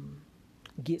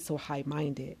get so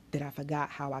high-minded that I forgot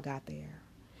how I got there.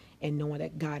 And knowing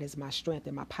that God is my strength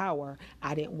and my power,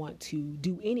 I didn't want to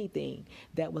do anything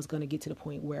that was going to get to the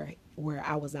point where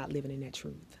I was not living in that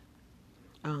truth.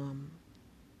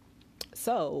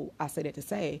 So I say that to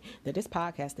say that this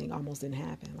podcast thing almost didn't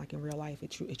happen. Like, in real life,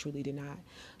 it truly did not.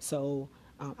 So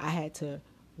I had to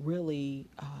really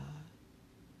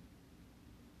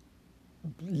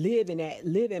live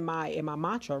in my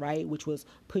mantra, right, which was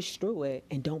push through it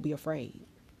and don't be afraid.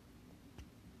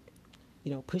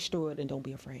 Push through it and don't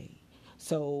be afraid.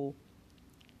 So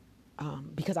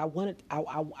because I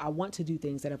want to do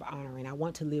things that are honoring. I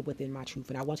want to live within my truth,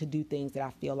 and I want to do things that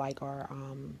I feel like are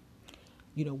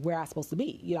where I'm supposed to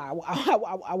be. I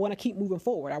want to keep moving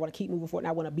forward. I want to keep moving forward, and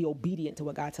I want to be obedient to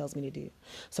what God tells me to do.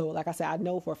 So, like I said, I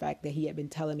know for a fact that He had been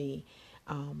telling me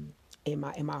in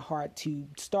my heart to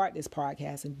start this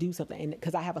podcast and do something. And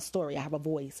because I have a story, I have a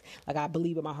voice. Like, I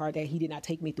believe in my heart that He did not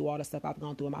take me through all the stuff I've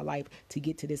gone through in my life to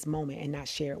get to this moment and not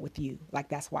share it with you. Like,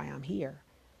 that's why I'm here.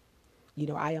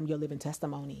 I am your living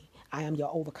testimony. I am your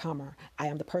overcomer. I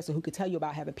am the person who could tell you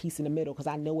about having peace in the middle, because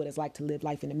I know what it's like to live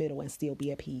life in the middle and still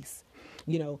be at peace.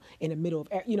 In the middle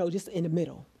of, just in the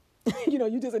middle.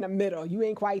 You just in the middle. You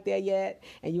ain't quite there yet,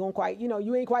 and you ain't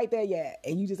quite there yet,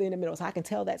 and you just in the middle. So I can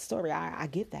tell that story. I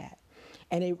get that,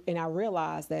 and I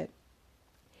realized that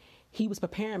He was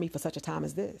preparing me for such a time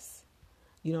as this.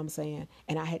 You know what I'm saying?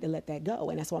 And I had to let that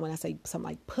go. And that's why when I say something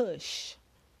like push,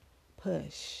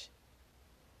 push,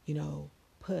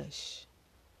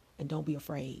 and don't be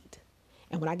afraid.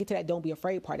 And when I get to that don't be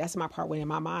afraid part, that's my part when in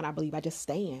my mind I believe I just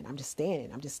stand. I'm just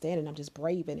standing. I'm just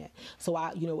braving it. So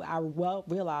I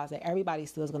realize that everybody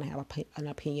still is going to have an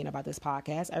opinion about this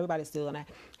podcast. Everybody's still going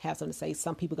to have something to say.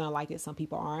 Some people are going to like it. Some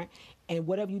people aren't. And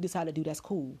whatever you decide to do, that's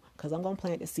cool. Because I'm going to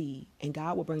plant the seed and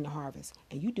God will bring the harvest.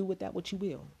 And you do with that what you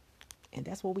will. And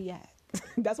that's where we at.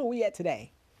 That's where we at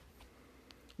today.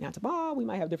 Now tomorrow we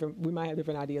might have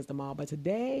different ideas tomorrow. But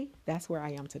today, that's where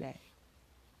I am today.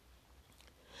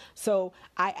 So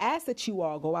I ask that you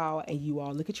all go out and you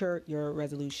all look at your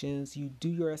resolutions, you do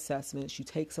your assessments, you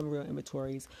take some real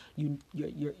inventories, you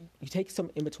take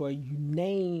some inventory, you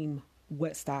name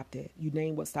what stopped it.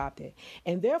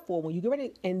 And therefore, when you get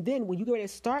ready to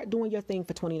start doing your thing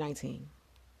for 2019,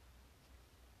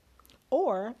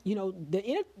 or,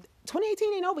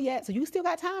 2018 ain't over yet, so you still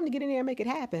got time to get in there and make it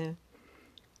happen.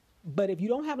 But if you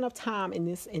don't have enough time in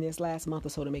this last month or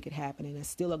so to make it happen, and it's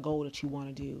still a goal that you want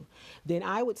to do, then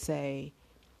I would say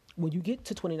when you get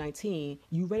to 2019,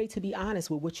 you're ready to be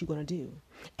honest with what you're going to do.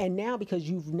 And now, because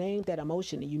you've named that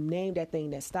emotion and you named that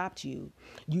thing that stopped you,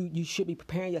 you should be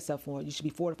preparing yourself for it. You should be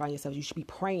fortifying yourself. You should be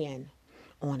praying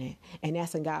on it and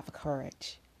asking God for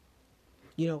courage.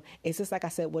 It's just like I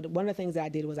said, one of the things that I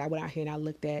did was I went out here and I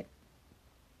looked at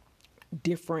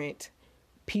different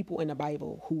people in the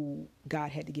Bible who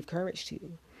God had to give courage to,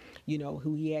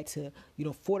 who He had to,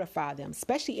 fortify them,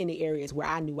 especially in the areas where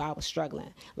I knew I was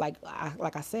struggling. Like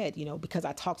I said, because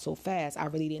I talked so fast, I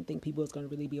really didn't think people was going to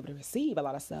really be able to receive a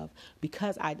lot of stuff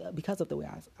because of the way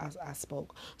I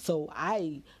spoke. So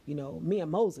me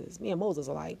and Moses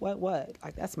are like, what?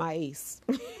 Like, that's my ace.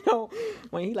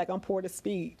 When he like, I'm poor to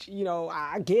speech,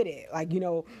 I get it. Like,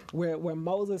 where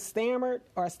Moses stammered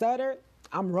or stuttered,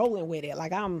 I'm rolling with it.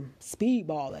 Like, I'm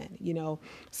speedballing,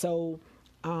 So,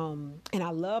 and I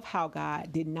love how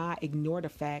God did not ignore the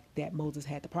fact that Moses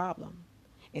had the problem.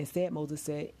 Instead,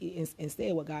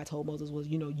 what God told Moses was,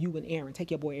 you and Aaron, take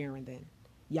your boy Aaron then.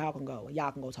 Y'all can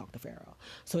go talk to Pharaoh.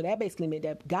 So that basically meant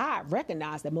that God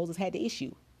recognized that Moses had the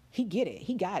issue. He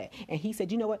got it. And He said,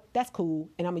 you know what? That's cool.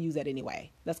 And I'm going to use that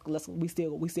anyway. We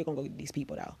still going to go get these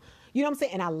people though. You know what I'm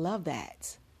saying? And I love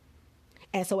that.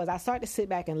 And so as I start to sit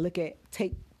back and look at,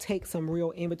 take some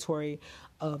real inventory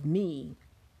of me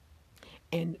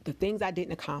and the things I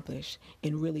didn't accomplish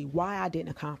and really why I didn't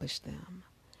accomplish them,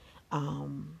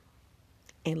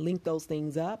 and link those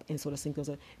things up and sort of sync those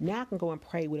up, now I can go and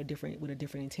pray with a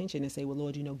different intention and say, well,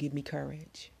 Lord, give me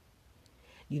courage.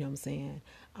 You know what I'm saying?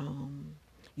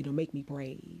 Make me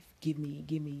brave. Give me,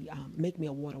 make me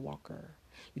a water walker.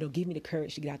 Give me the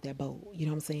courage to get out that boat. You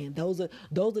know what I'm saying?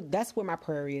 That's where my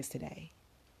prayer is today.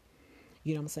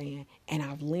 You know what I'm saying? And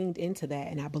I've leaned into that,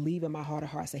 and I believe in my heart of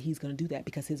hearts that He's going to do that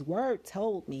because His word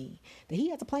told me that He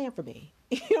has a plan for me.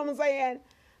 You know what I'm saying?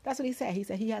 That's what He said. He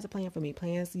said He has a plan for me.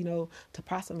 Plans, to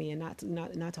prosper me and not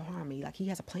to harm me. Like, He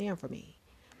has a plan for me.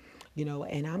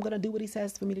 And I'm going to do what He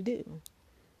says for me to do.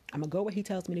 I'm going to go where He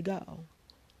tells me to go.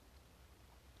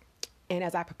 And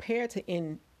as I prepare to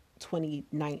end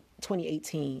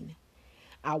 2018,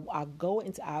 I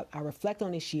reflect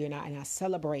on this year and I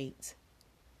celebrate.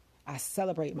 I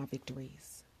celebrate my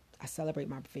victories.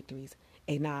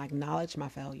 And I acknowledge my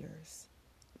failures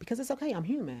because it's okay. I'm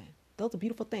human. Those are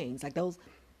beautiful things. Like those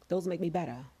make me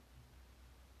better.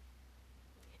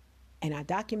 And I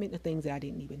document the things that I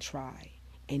didn't even try.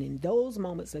 And in those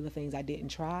moments of the things I didn't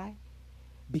try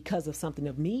because of something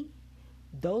of me,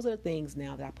 those are the things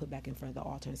now that I put back in front of the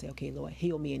altar and say, okay, Lord,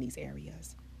 heal me in these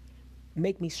areas.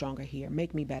 Make me stronger here.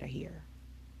 Make me better here.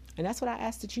 And that's what I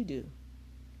ask that you do.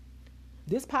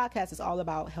 This podcast is all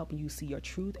about helping you see your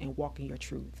truth and walk in your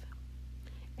truth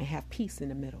and have peace in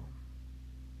the middle.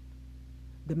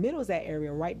 The middle is that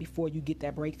area right before you get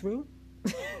that breakthrough.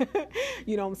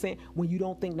 You know what I'm saying? When you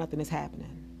don't think nothing is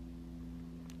happening.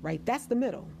 Right? That's the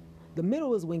middle. The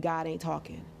middle is when God ain't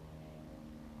talking.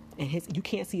 And you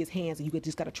can't see his hands, and you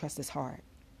just got to trust his heart,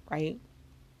 right?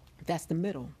 That's the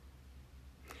middle.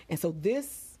 And so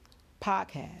this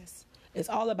podcast is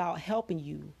all about helping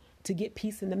you to get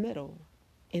peace in the middle,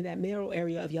 in that middle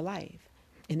area of your life,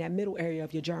 in that middle area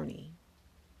of your journey.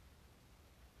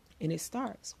 And it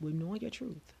starts with knowing your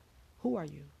truth. Who are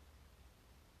you?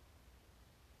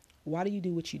 Why do you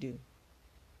do what you do?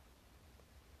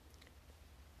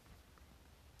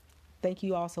 Thank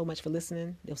you all so much for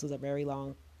listening. This was a very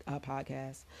long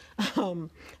podcast.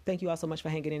 Thank you all so much for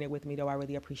hanging in there with me, though. I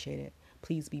really appreciate it.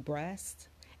 Please be blessed.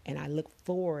 And I look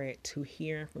forward to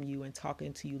hearing from you and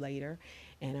talking to you later.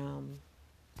 And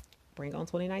bring on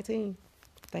 2019.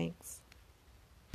 Thanks.